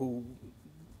who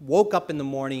woke up in the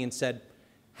morning and said,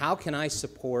 how can I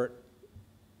support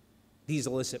these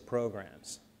illicit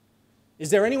programs?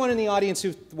 Is there anyone in the audience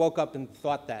who woke up and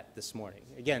thought that this morning?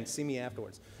 Again, see me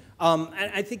afterwards. And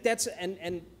I think that's,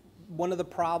 and one of the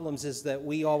problems is that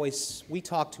we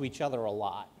talk to each other a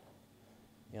lot.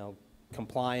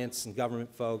 Compliance and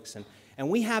government folks, and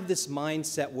we have this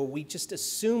mindset where we just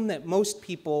assume that most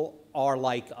people are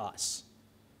like us.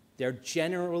 They're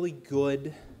generally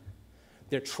good.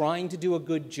 They're trying to do a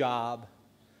good job.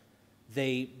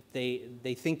 They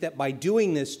think that by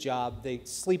doing this job, they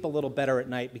sleep a little better at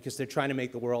night because they're trying to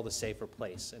make the world a safer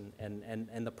place.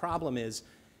 And the problem is,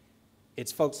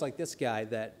 it's folks like this guy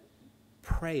that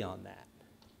prey on that.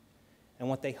 And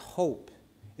what they hope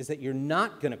is that you're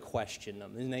not going to question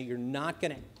them, and that you're not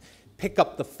going to pick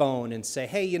up the phone and say,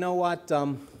 hey, you know what,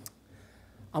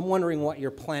 I'm wondering what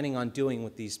you're planning on doing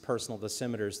with these personal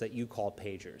dosimeters that you call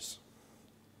pagers.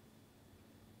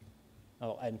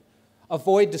 Oh, and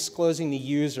avoid disclosing the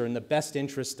user in the best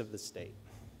interest of the state.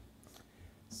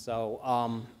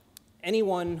 So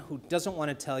anyone who doesn't want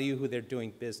to tell you who they're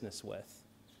doing business with.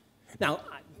 Now,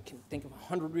 I can think of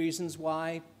 100 reasons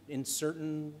why in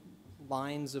certain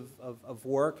lines of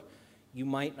work you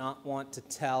might not want to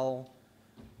tell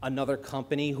another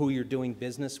company who you're doing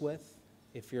business with.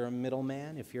 If you're a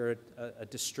middleman, if you're a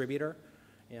distributor,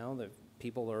 the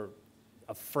people are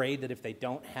afraid that if they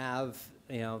don't have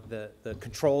the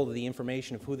control of the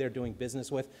information of who they're doing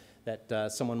business with,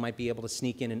 that someone might be able to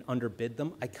sneak in and underbid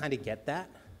them. I kind of get that.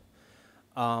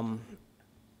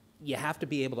 You have to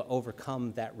be able to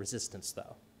overcome that resistance,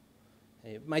 though.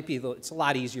 It's a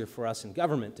lot easier for us in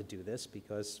government to do this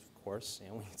because, of course,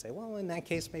 we can say, well, in that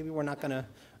case, maybe we're not going to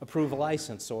approve a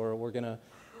license, or we're going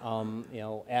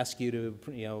to ask you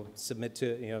to submit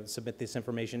this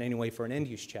information anyway for an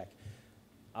end-use check.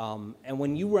 And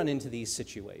when you run into these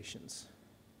situations,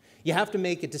 you have to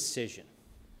make a decision.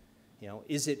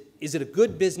 Is it a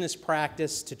good business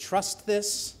practice to trust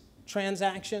this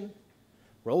transaction,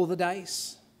 roll the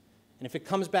dice, and if it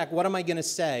comes back, what am I going to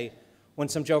say when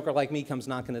some joker like me comes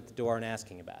knocking at the door and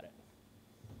asking about it?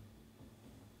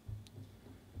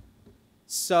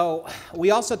 So we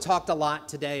also talked a lot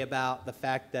today about the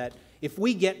fact that if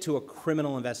we get to a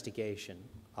criminal investigation,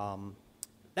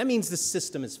 that means the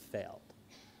system has failed.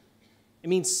 It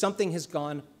means something has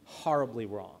gone horribly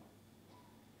wrong.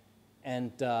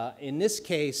 And in this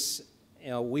case,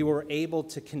 we were able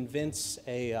to convince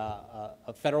a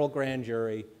federal grand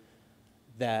jury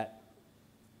that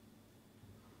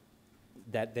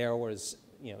there was,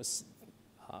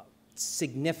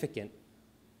 significant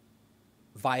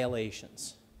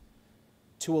violations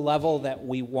to a level that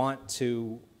we want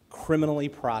to criminally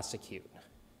prosecute.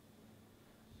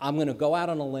 I'm going to go out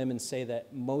on a limb and say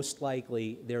that most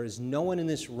likely there is no one in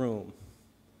this room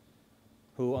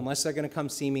who, unless they're going to come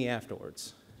see me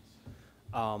afterwards,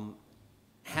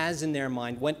 has in their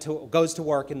mind, goes to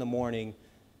work in the morning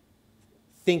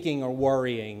thinking or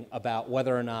worrying about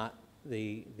whether or not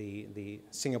the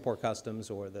Singapore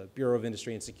Customs or the Bureau of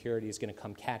Industry and Security is going to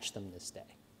come catch them this day.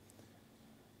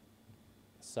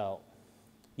 So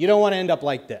you don't want to end up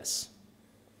like this.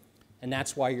 And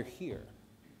that's why you're here.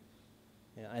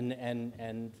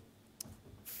 And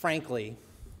frankly,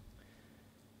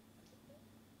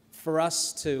 for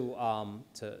us to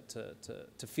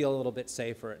feel a little bit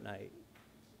safer at night,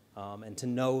 and to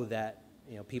know that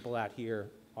people out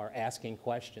here are asking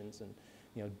questions and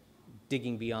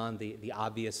digging beyond the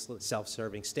obvious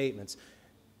self-serving statements,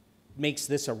 makes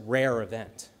this a rare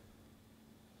event.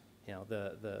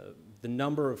 The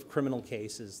number of criminal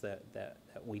cases that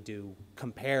we do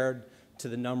compared to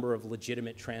the number of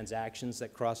legitimate transactions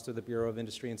that cross through the Bureau of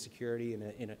Industry and Security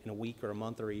in a week or a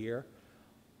month or a year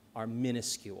are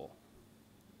minuscule.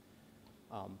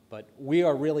 But we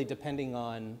are really depending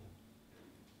on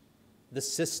the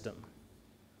system.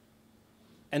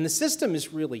 And the system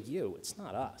is really you, it's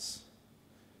not us.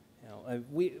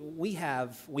 We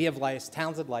have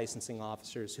talented licensing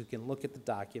officers who can look at the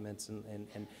documents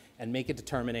and make a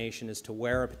determination as to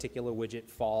where a particular widget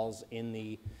falls in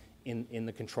the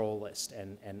control list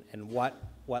and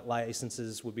what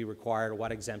licenses would be required or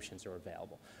what exemptions are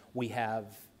available. We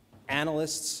have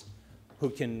analysts who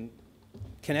can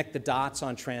connect the dots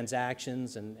on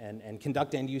transactions and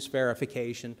conduct end-use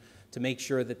verification to make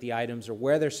sure that the items are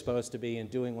where they're supposed to be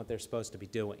and doing what they're supposed to be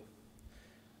doing.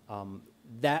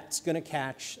 That's going to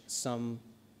catch some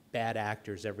bad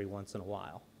actors every once in a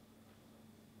while.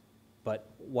 But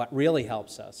what really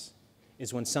helps us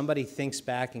is when somebody thinks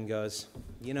back and goes,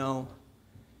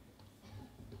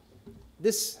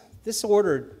 this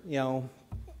order,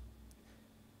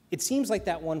 it seems like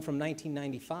that one from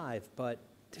 1995, but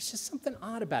there's just something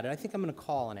odd about it. I think I'm going to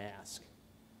call and ask.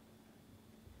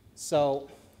 So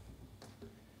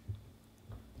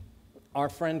our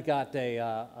friend got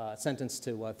a sentence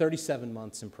to 37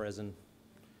 months in prison,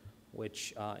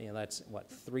 which, that's,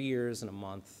 3 years and a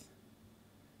month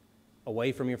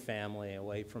away from your family,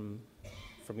 away from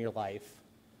your life.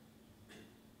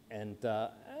 And,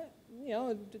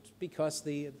 it's because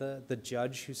the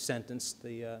judge who sentenced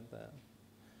the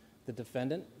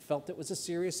defendant felt it was a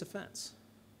serious offense.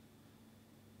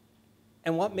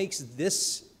 And what makes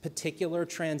this particular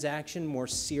transaction more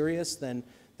serious than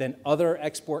other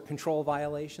export control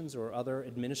violations or other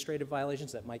administrative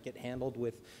violations that might get handled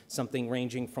with something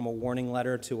ranging from a warning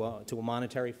letter to a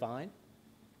monetary fine?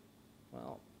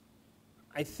 Well,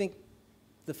 I think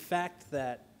the fact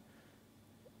that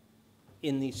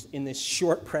in this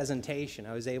short presentation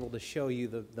I was able to show you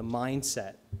the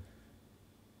mindset,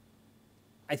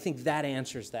 I think that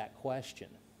answers that question.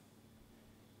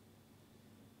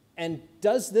 And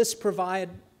does this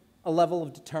provide a level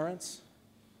of deterrence?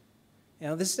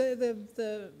 This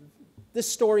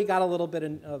story got a little bit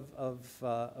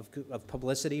of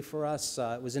publicity for us.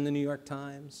 It was in the New York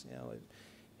Times.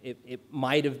 It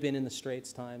might have been in the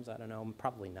Straits Times. I don't know.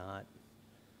 Probably not.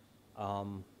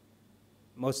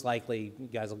 Most likely, you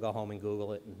guys will go home and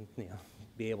Google it and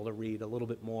be able to read a little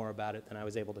bit more about it than I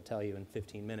was able to tell you in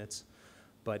 15 minutes.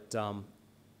 But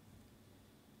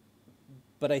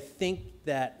I think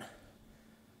that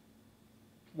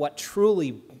what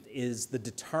truly is the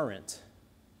deterrent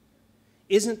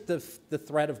isn't the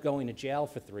threat of going to jail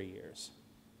for 3 years.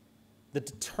 The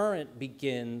deterrent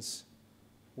begins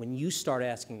when you start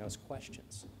asking those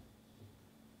questions.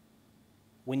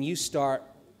 When you start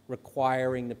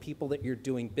requiring the people that you're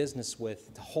doing business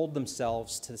with to hold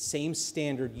themselves to the same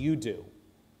standard you do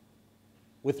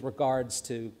with regards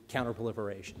to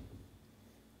counterproliferation.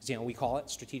 We call it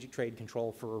strategic trade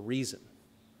control for a reason.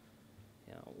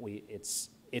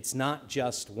 It's not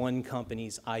just one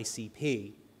company's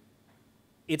ICP,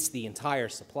 it's the entire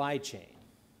supply chain.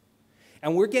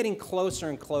 And we're getting closer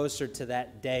and closer to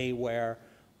that day where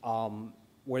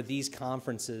these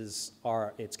conferences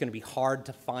it's going to be hard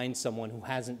to find someone who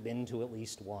hasn't been to at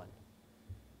least one.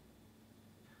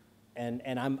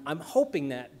 And I'm hoping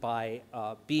that by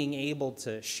being able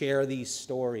to share these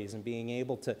stories and being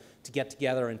able to get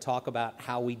together and talk about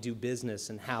how we do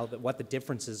business and what the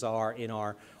differences are in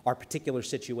our particular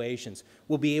situations,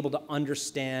 we'll be able to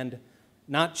understand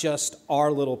not just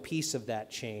our little piece of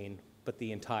that chain, but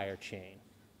the entire chain.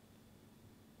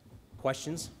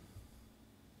 Questions?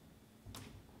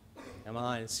 Come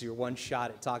on, it's your one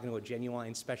shot at talking to a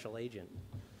genuine special agent.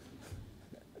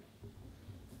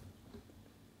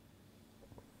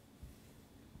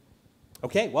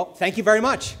 Okay, well, thank you very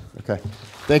much. Okay.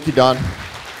 Thank you, Don.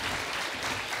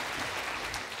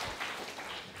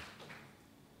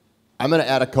 I'm going to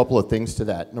add a couple of things to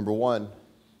that. Number one,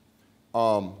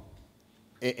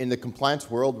 in the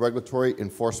compliance world, regulatory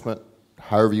enforcement,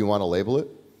 however you want to label it,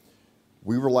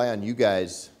 we rely on you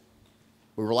guys.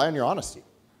 We rely on your honesty.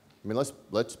 I mean,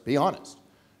 let's be honest.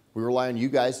 We rely on you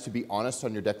guys to be honest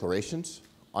on your declarations,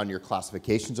 on your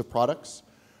classifications of products.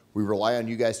 We rely on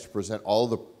you guys to present all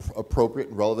the appropriate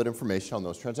and relevant information on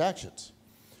those transactions.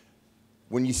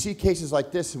 When you see cases like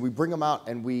this, and we bring them out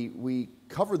and we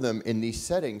cover them in these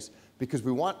settings because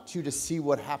we want you to see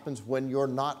what happens when you're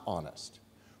not honest,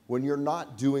 when you're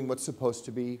not doing what's supposed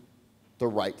to be the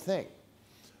right thing.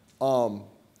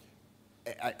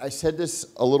 I said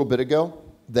this a little bit ago,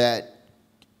 that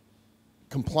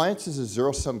compliance is a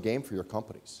zero-sum game for your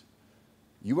companies.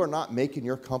 You are not making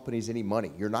your companies any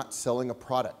money. You're not selling a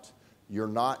product. You're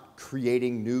not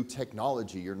creating new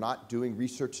technology. You're not doing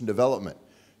research and development.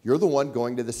 You're the one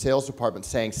going to the sales department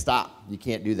saying, stop, you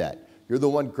can't do that. You're the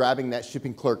one grabbing that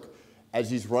shipping clerk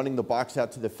as he's running the box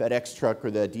out to the FedEx truck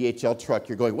or the DHL truck.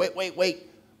 You're going, wait, wait,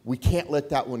 wait, we can't let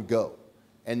that one go.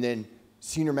 And then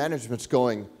senior management's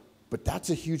going, but that's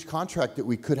a huge contract that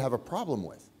we could have a problem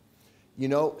with. You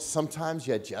know, sometimes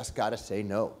you just got to say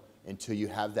no until you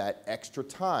have that extra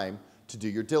time to do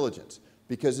your diligence.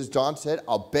 Because as Don said,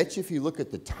 I'll bet you if you look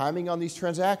at the timing on these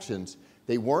transactions,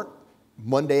 they weren't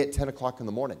Monday at 10 o'clock in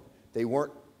the morning. They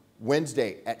weren't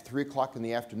Wednesday at 3 o'clock in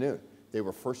the afternoon. They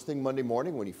were first thing Monday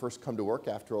morning when you first come to work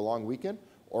after a long weekend,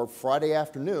 or Friday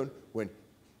afternoon when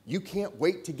you can't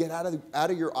wait to get out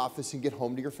of your office and get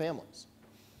home to your families.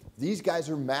 These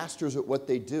guys are masters at what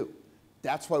they do.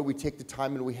 That's why we take the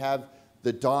time and we have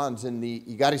the Dons and the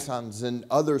Igari-sans and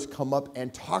others come up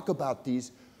and talk about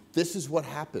these. This is what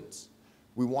happens.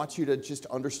 We want you to just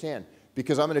understand.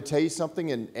 Because I'm going to tell you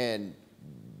something, and in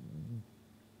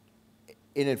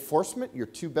enforcement, your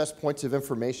two best points of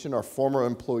information are former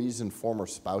employees and former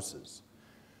spouses.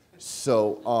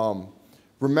 So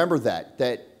remember that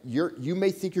you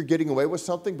may think you're getting away with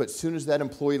something, but as soon as that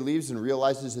employee leaves and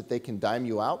realizes that they can dime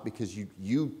you out because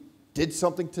you did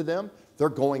something to them, they're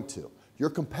going to. Your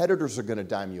competitors are going to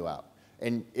dime you out.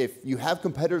 And if you have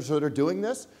competitors that are doing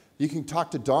this, you can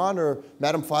talk to Don or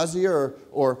Madam Fazia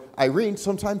or Irene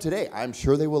sometime today. I'm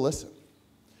sure they will listen.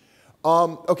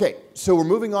 Okay, so we're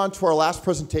moving on to our last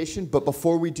presentation, but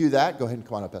before we do that, go ahead and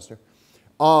come on up, Esther.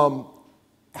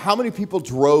 How many people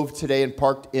drove today and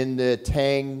parked in the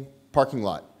Tang parking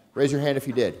lot? Raise your hand if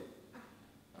you did.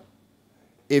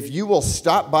 If you will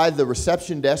stop by the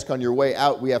reception desk on your way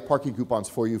out, we have parking coupons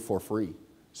for you for free,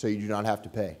 so you do not have to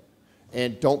pay.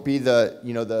 And don't be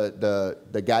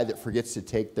the guy that forgets to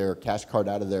take their cash card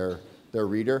out of their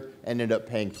reader and end up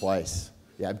paying twice.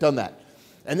 Yeah, I've done that.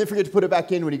 And then forget to put it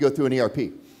back in when you go through an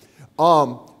ERP.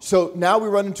 So now we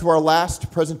run into our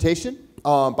last presentation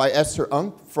by Esther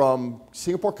Ng from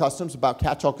Singapore Customs about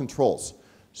catch-all controls.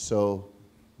 So,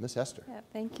 Miss Esther. Yeah,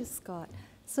 thank you, Scott.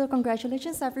 So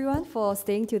congratulations, everyone, for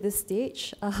staying to this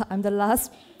stage. I'm the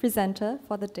last presenter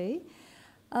for the day.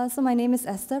 So my name is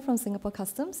Esther from Singapore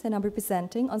Customs, and I'm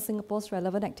representing on Singapore's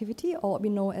relevant activity, or what we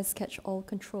know as catch-all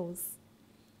controls.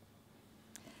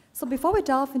 So before we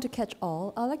delve into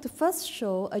catch-all, I'd like to first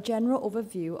show a general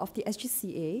overview of the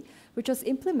SGCA, which was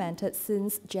implemented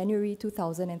since January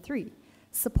 2003.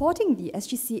 Supporting the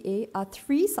SGCA are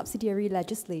 3 subsidiary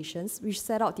legislations which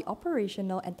set out the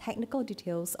operational and technical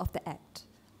details of the Act.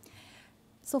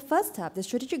 So first up, the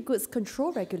Strategic Goods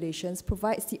Control Regulations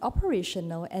provides the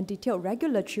operational and detailed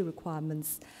regulatory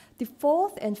requirements. The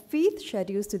 4th and 5th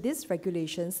schedules to these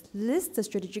regulations list the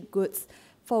strategic goods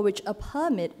for which a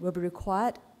permit will be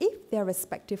required if they are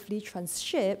respectively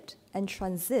transshipped and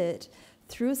transit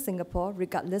through Singapore,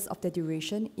 regardless of their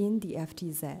duration in the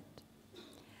FTZ.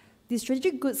 The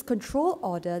Strategic Goods Control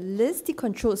Order lists the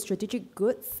controlled strategic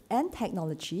goods and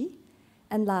technology.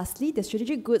 And lastly, the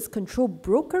Strategic Goods Control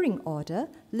Brokering Order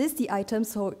lists the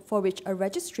items for which a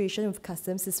registration with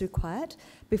customs is required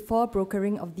before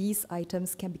brokering of these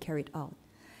items can be carried out.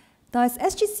 Now, as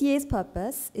SGCA's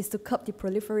purpose is to curb the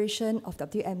proliferation of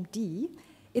WMD,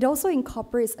 It also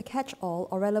incorporates a catch-all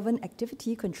or relevant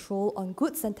activity control on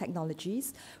goods and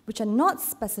technologies which are not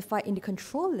specified in the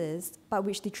control list, but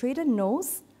which the trader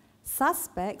knows,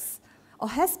 suspects, or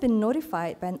has been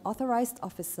notified by an authorized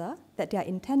officer that they are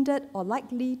intended or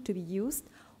likely to be used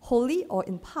wholly or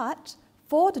in part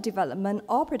for the development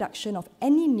or production of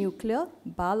any nuclear,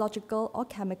 biological, or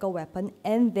chemical weapon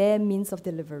and their means of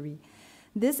delivery.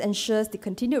 This ensures the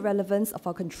continued relevance of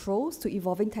our controls to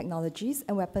evolving technologies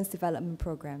and weapons development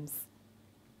programs.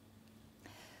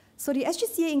 So the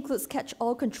SGCA includes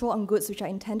catch-all control on goods which are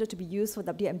intended to be used for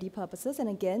WMD purposes, and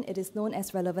again, it is known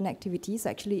as relevant activities, so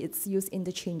actually it's used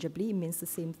interchangeably, it means the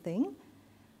same thing.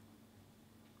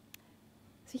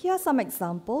 So here are some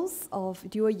examples of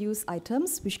dual-use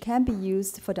items which can be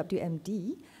used for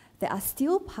WMD. There are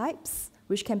steel pipes,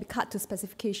 which can be cut to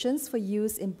specifications for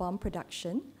use in bomb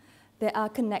production. There are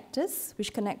connectors,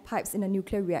 which connect pipes in a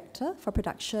nuclear reactor for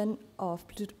production of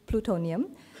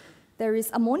plutonium. There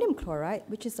is ammonium chloride,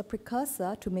 which is a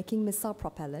precursor to making missile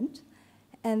propellant.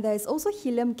 And there is also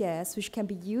helium gas, which can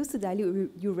be used to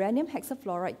dilute uranium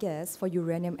hexafluoride gas for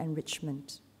uranium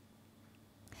enrichment.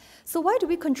 So why do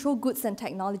we control goods and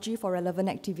technology for relevant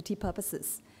activity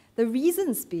purposes? The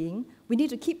reasons being, we need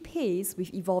to keep pace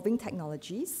with evolving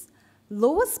technologies.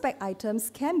 Lower spec items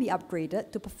can be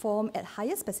upgraded to perform at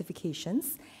higher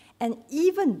specifications, and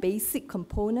even basic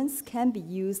components can be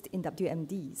used in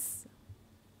WMDs.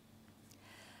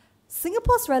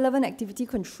 Singapore's relevant activity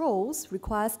controls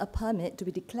requires a permit to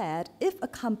be declared if a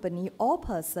company or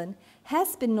person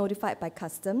has been notified by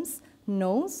customs,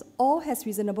 knows, or has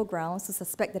reasonable grounds to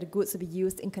suspect that the goods will be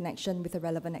used in connection with a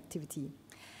relevant activity.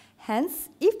 Hence,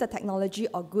 if the technology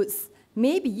or goods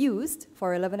may be used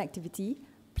for relevant activity,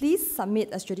 please submit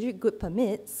a strategic good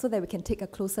permit so that we can take a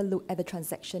closer look at the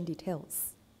transaction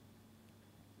details.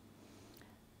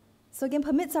 So again,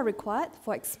 permits are required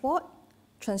for export,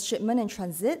 transshipment and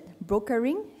transit,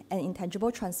 brokering, and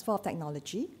intangible transfer of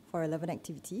technology for relevant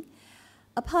activity.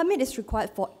 A permit is required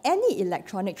for any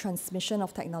electronic transmission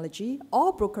of technology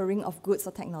or brokering of goods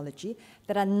or technology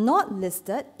that are not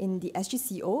listed in the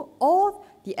SGCO or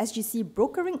the SGC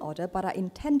brokering order but are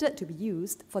intended to be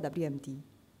used for WMD.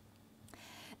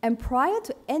 And prior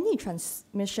to any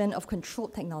transmission of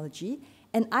controlled technology,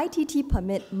 an ITT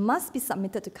permit must be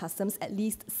submitted to customs at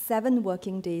least 7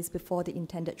 working days before the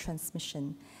intended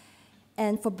transmission.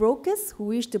 And for brokers who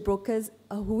wish to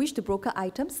broker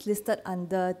items listed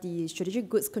under the Strategic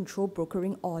Goods Control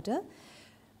Brokering Order,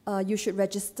 you should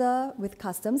register with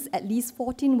customs at least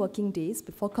 14 working days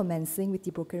before commencing with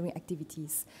the brokering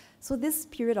activities. So this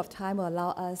period of time will allow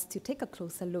us to take a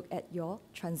closer look at your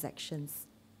transactions.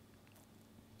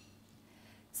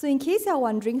 So in case you are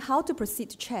wondering how to proceed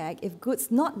to check if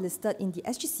goods not listed in the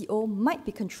SGCO might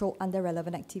be controlled under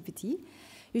relevant activity,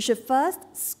 you should first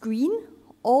screen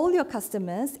all your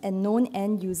customers and known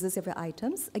end users of your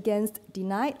items against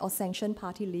denied or sanctioned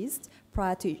party lists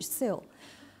prior to each sale.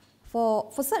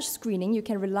 For such screening, you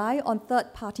can rely on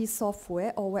third-party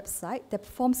software or website that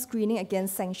performs screening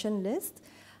against sanctioned lists,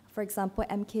 for example,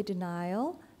 MK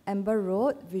Denial, Amber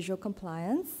Road, Visual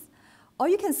Compliance. Or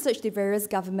you can search the various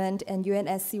government and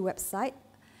UNSC website.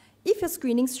 If your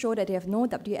screenings show that they have no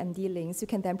WMD links, you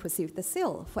can then proceed with the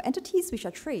sale. For entities which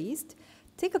are traced,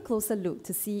 take a closer look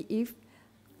to see if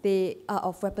they are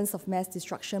of weapons of mass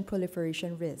destruction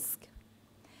proliferation risk.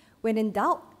 When in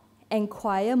doubt,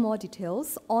 inquire more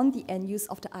details on the end use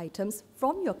of the items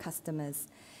from your customers.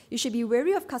 You should be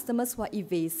wary of customers who are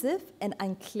evasive and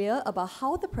unclear about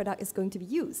how the product is going to be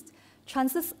used.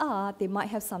 Chances are they might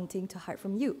have something to hide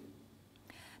from you.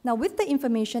 Now, with the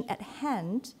information at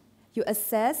hand, you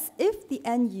assess if the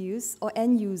end use or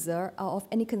end user are of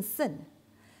any concern.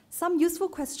 Some useful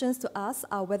questions to ask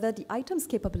are whether the item's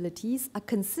capabilities are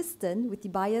consistent with the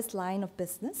buyer's line of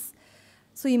business.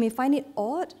 So you may find it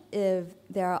odd if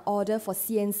there are orders for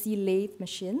CNC lathe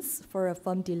machines for a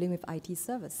firm dealing with IT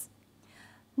service.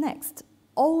 Next,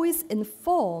 always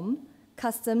inform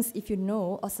customs if you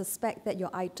know or suspect that your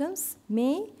items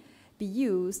may be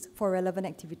used for relevant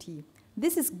activity.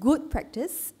 This is good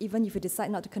practice, even if you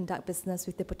decide not to conduct business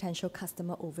with the potential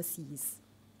customer overseas.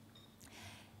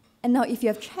 And now, if you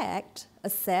have checked,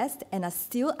 assessed, and are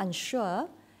still unsure,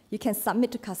 you can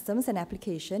submit to customs an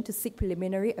application to seek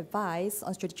preliminary advice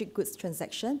on strategic goods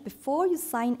transaction before you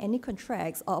sign any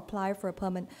contracts or apply for a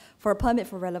permit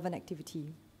for relevant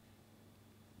activity.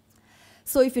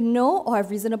 So if you know or have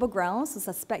reasonable grounds to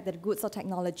suspect that goods or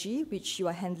technology which you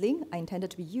are handling are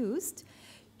intended to be used,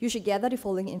 you should gather the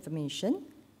following information: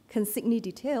 consignee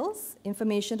details,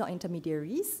 information on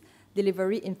intermediaries,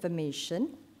 delivery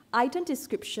information, item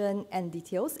description and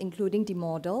details, including the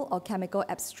model or chemical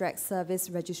abstract service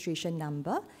registration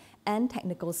number, and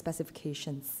technical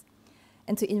specifications.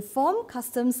 And to inform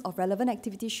customs of relevant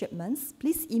activity shipments,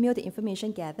 please email the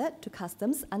information gathered to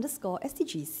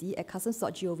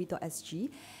customs_stgc@customs.gov.sg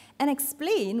and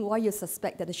explain why you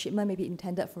suspect that the shipment may be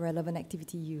intended for relevant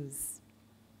activity use.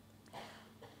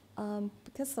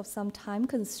 Because of some time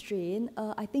constraint,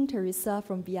 I think Teresa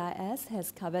from BIS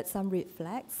has covered some red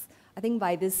flags. I think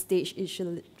by this stage, it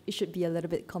should be a little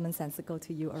bit commonsensical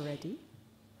to you already.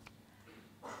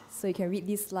 So you can read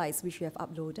these slides which we have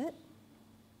uploaded.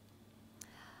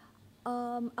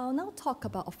 I'll now talk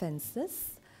about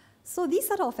offenses. So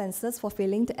these are the offenses for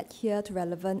failing to adhere to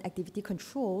relevant activity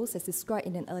controls as described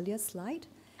in an earlier slide.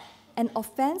 An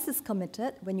offense is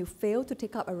committed when you fail to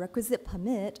take up a requisite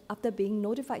permit after being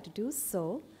notified to do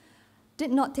so,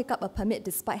 did not take up a permit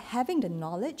despite having the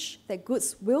knowledge that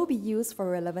goods will be used for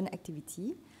relevant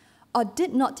activity, or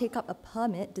did not take up a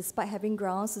permit despite having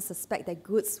grounds to suspect that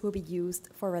goods will be used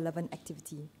for relevant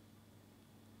activity.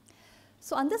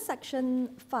 So under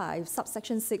Section 5,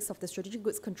 Subsection 6 of the Strategic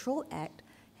Goods Control Act,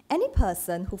 any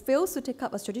person who fails to take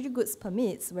up a strategic goods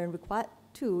permit when required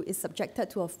to is subjected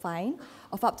to a fine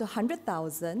of up to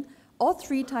 100,000 or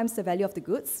 3 times the value of the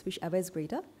goods, whichever is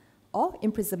greater, or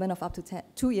imprisonment of up to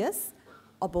 2 years,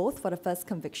 or both for the first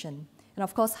conviction. And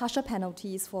of course, harsher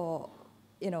penalties are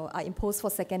imposed for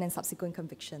second and subsequent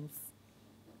convictions.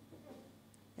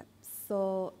 Yep.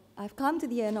 So I've come to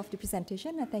the end of the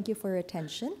presentation, and thank you for your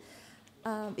attention.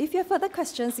 If you have further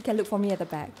questions, you can look for me at the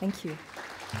back. Thank you.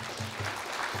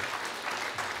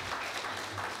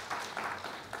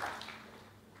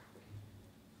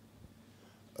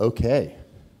 Okay,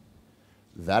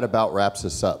 that about wraps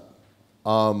us up.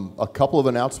 A couple of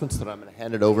announcements that I'm going to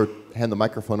hand the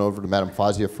microphone over to Madam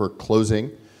Fazia for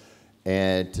closing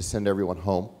and to send everyone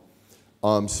home.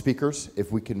 Speakers,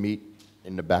 if we can meet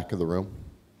in the back of the room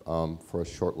for a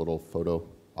short little photo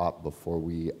op before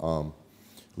we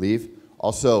leave.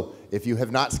 Also, if you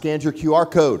have not scanned your QR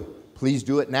code, please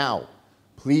do it now.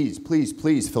 Please, please,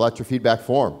 please fill out your feedback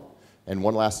form. And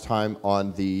one last time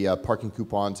on the parking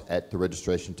coupons at the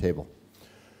registration table.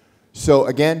 So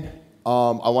again,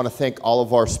 I want to thank all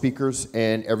of our speakers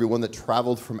and everyone that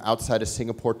traveled from outside of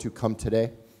Singapore to come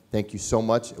today. Thank you so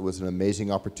much. It was an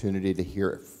amazing opportunity to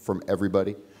hear from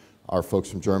everybody. Our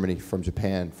folks from Germany, from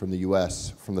Japan, from the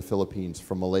US, from the Philippines,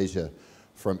 from Malaysia,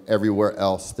 from everywhere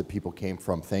else that people came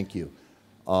from. Thank you.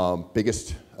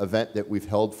 Biggest event that we've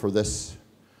held for this.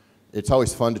 It's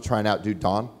always fun to try and outdo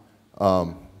Don.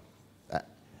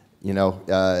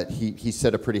 He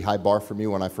set a pretty high bar for me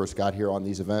when I first got here on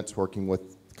these events, working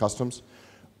with customs.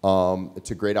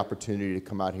 It's a great opportunity to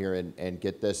come out here and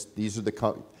get this. These are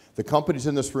the companies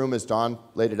in this room, as Don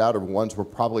laid it out, are ones we're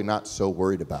probably not so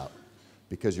worried about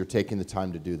because you're taking the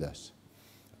time to do this.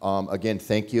 Again,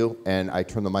 thank you, and I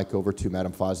turn the mic over to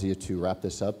Madam Fazia to wrap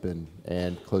this up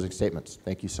and closing statements.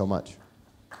 Thank you so much.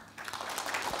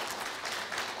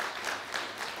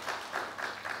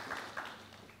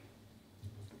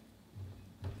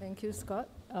 Thank you, Scott.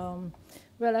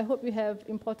 Well, I hope you have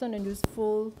important and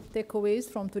useful takeaways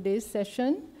from today's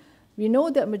session. We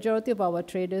know that majority of our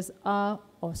traders are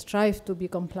or strive to be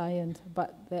compliant,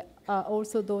 but there are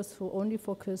also those who only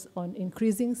focus on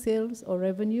increasing sales or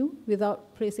revenue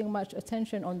without placing much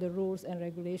attention on the rules and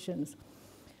regulations.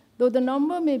 Though the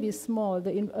number may be small,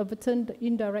 the inadvertent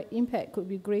indirect impact could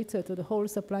be greater to the whole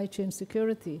supply chain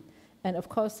security, and of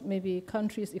course, maybe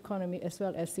country's economy as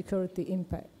well as security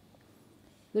impact.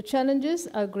 The challenges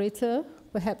are greater,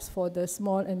 perhaps for the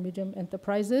small and medium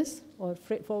enterprises or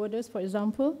freight forwarders, for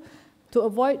example, to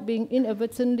avoid being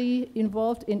inadvertently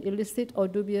involved in illicit or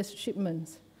dubious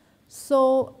shipments.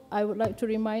 So I would like to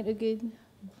remind again,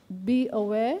 be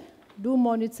aware, do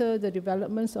monitor the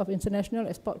developments of international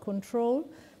export control,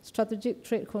 strategic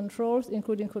trade controls,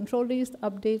 including control lists,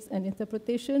 updates, and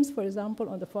interpretations, for example,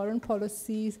 on the foreign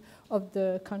policies of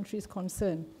the countries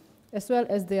concerned, as well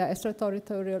as their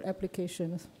extraterritorial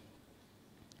applications.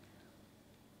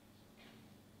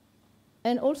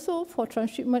 And also for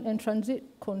transshipment and transit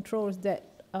controls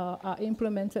that are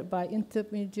implemented by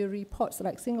intermediary ports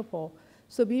like Singapore.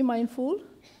 So be mindful,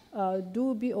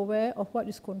 do be aware of what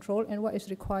is controlled and what is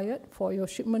required for your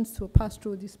shipments to pass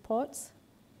through these ports.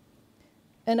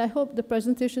 And I hope the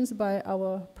presentations by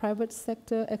our private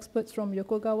sector experts from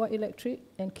Yokogawa Electric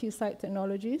and Keysight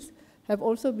Technologies have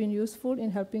also been useful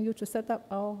in helping you to set up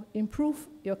or improve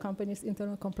your company's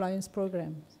internal compliance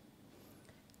programs.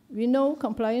 We know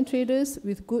compliant traders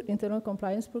with good internal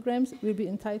compliance programs will be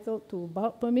entitled to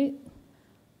bulk permit,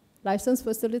 license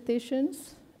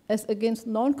facilitations, as against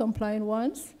non-compliant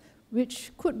ones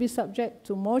which could be subject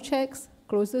to more checks,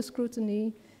 closer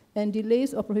scrutiny, and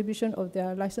delays or prohibition of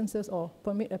their licenses or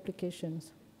permit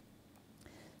applications.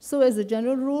 So as a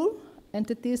general rule,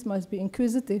 entities must be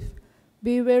inquisitive,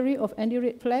 be wary of any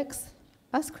red flags,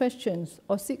 ask questions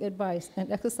or seek advice,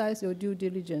 and exercise your due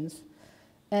diligence.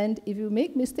 And if you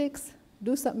make mistakes,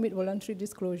 do submit voluntary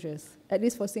disclosures. At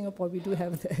least for Singapore, we do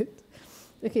have that.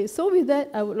 Okay, so with that,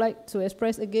 I would like to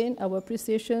express again our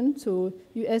appreciation to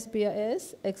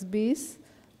USBIS, XBIS,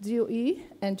 DOE,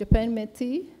 and Japan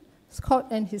MITI, Scott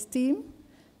and his team,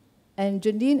 and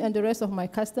Janine and the rest of my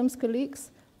customs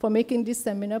colleagues for making this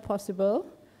seminar possible.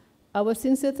 Our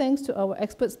sincere thanks to our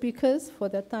expert speakers for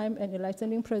their time and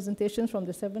enlightening presentations from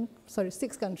the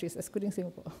 6 countries, excluding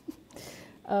Singapore.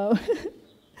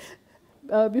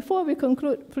 Before we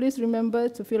conclude, please remember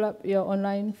to fill up your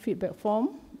online feedback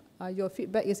form. Your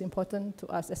feedback is important to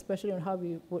us, especially on how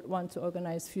we would want to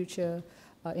organize future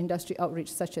industry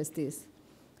outreach such as this.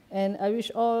 And I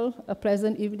wish all a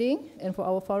pleasant evening, and for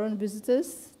our foreign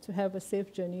visitors to have a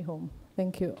safe journey home.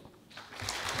 Thank you.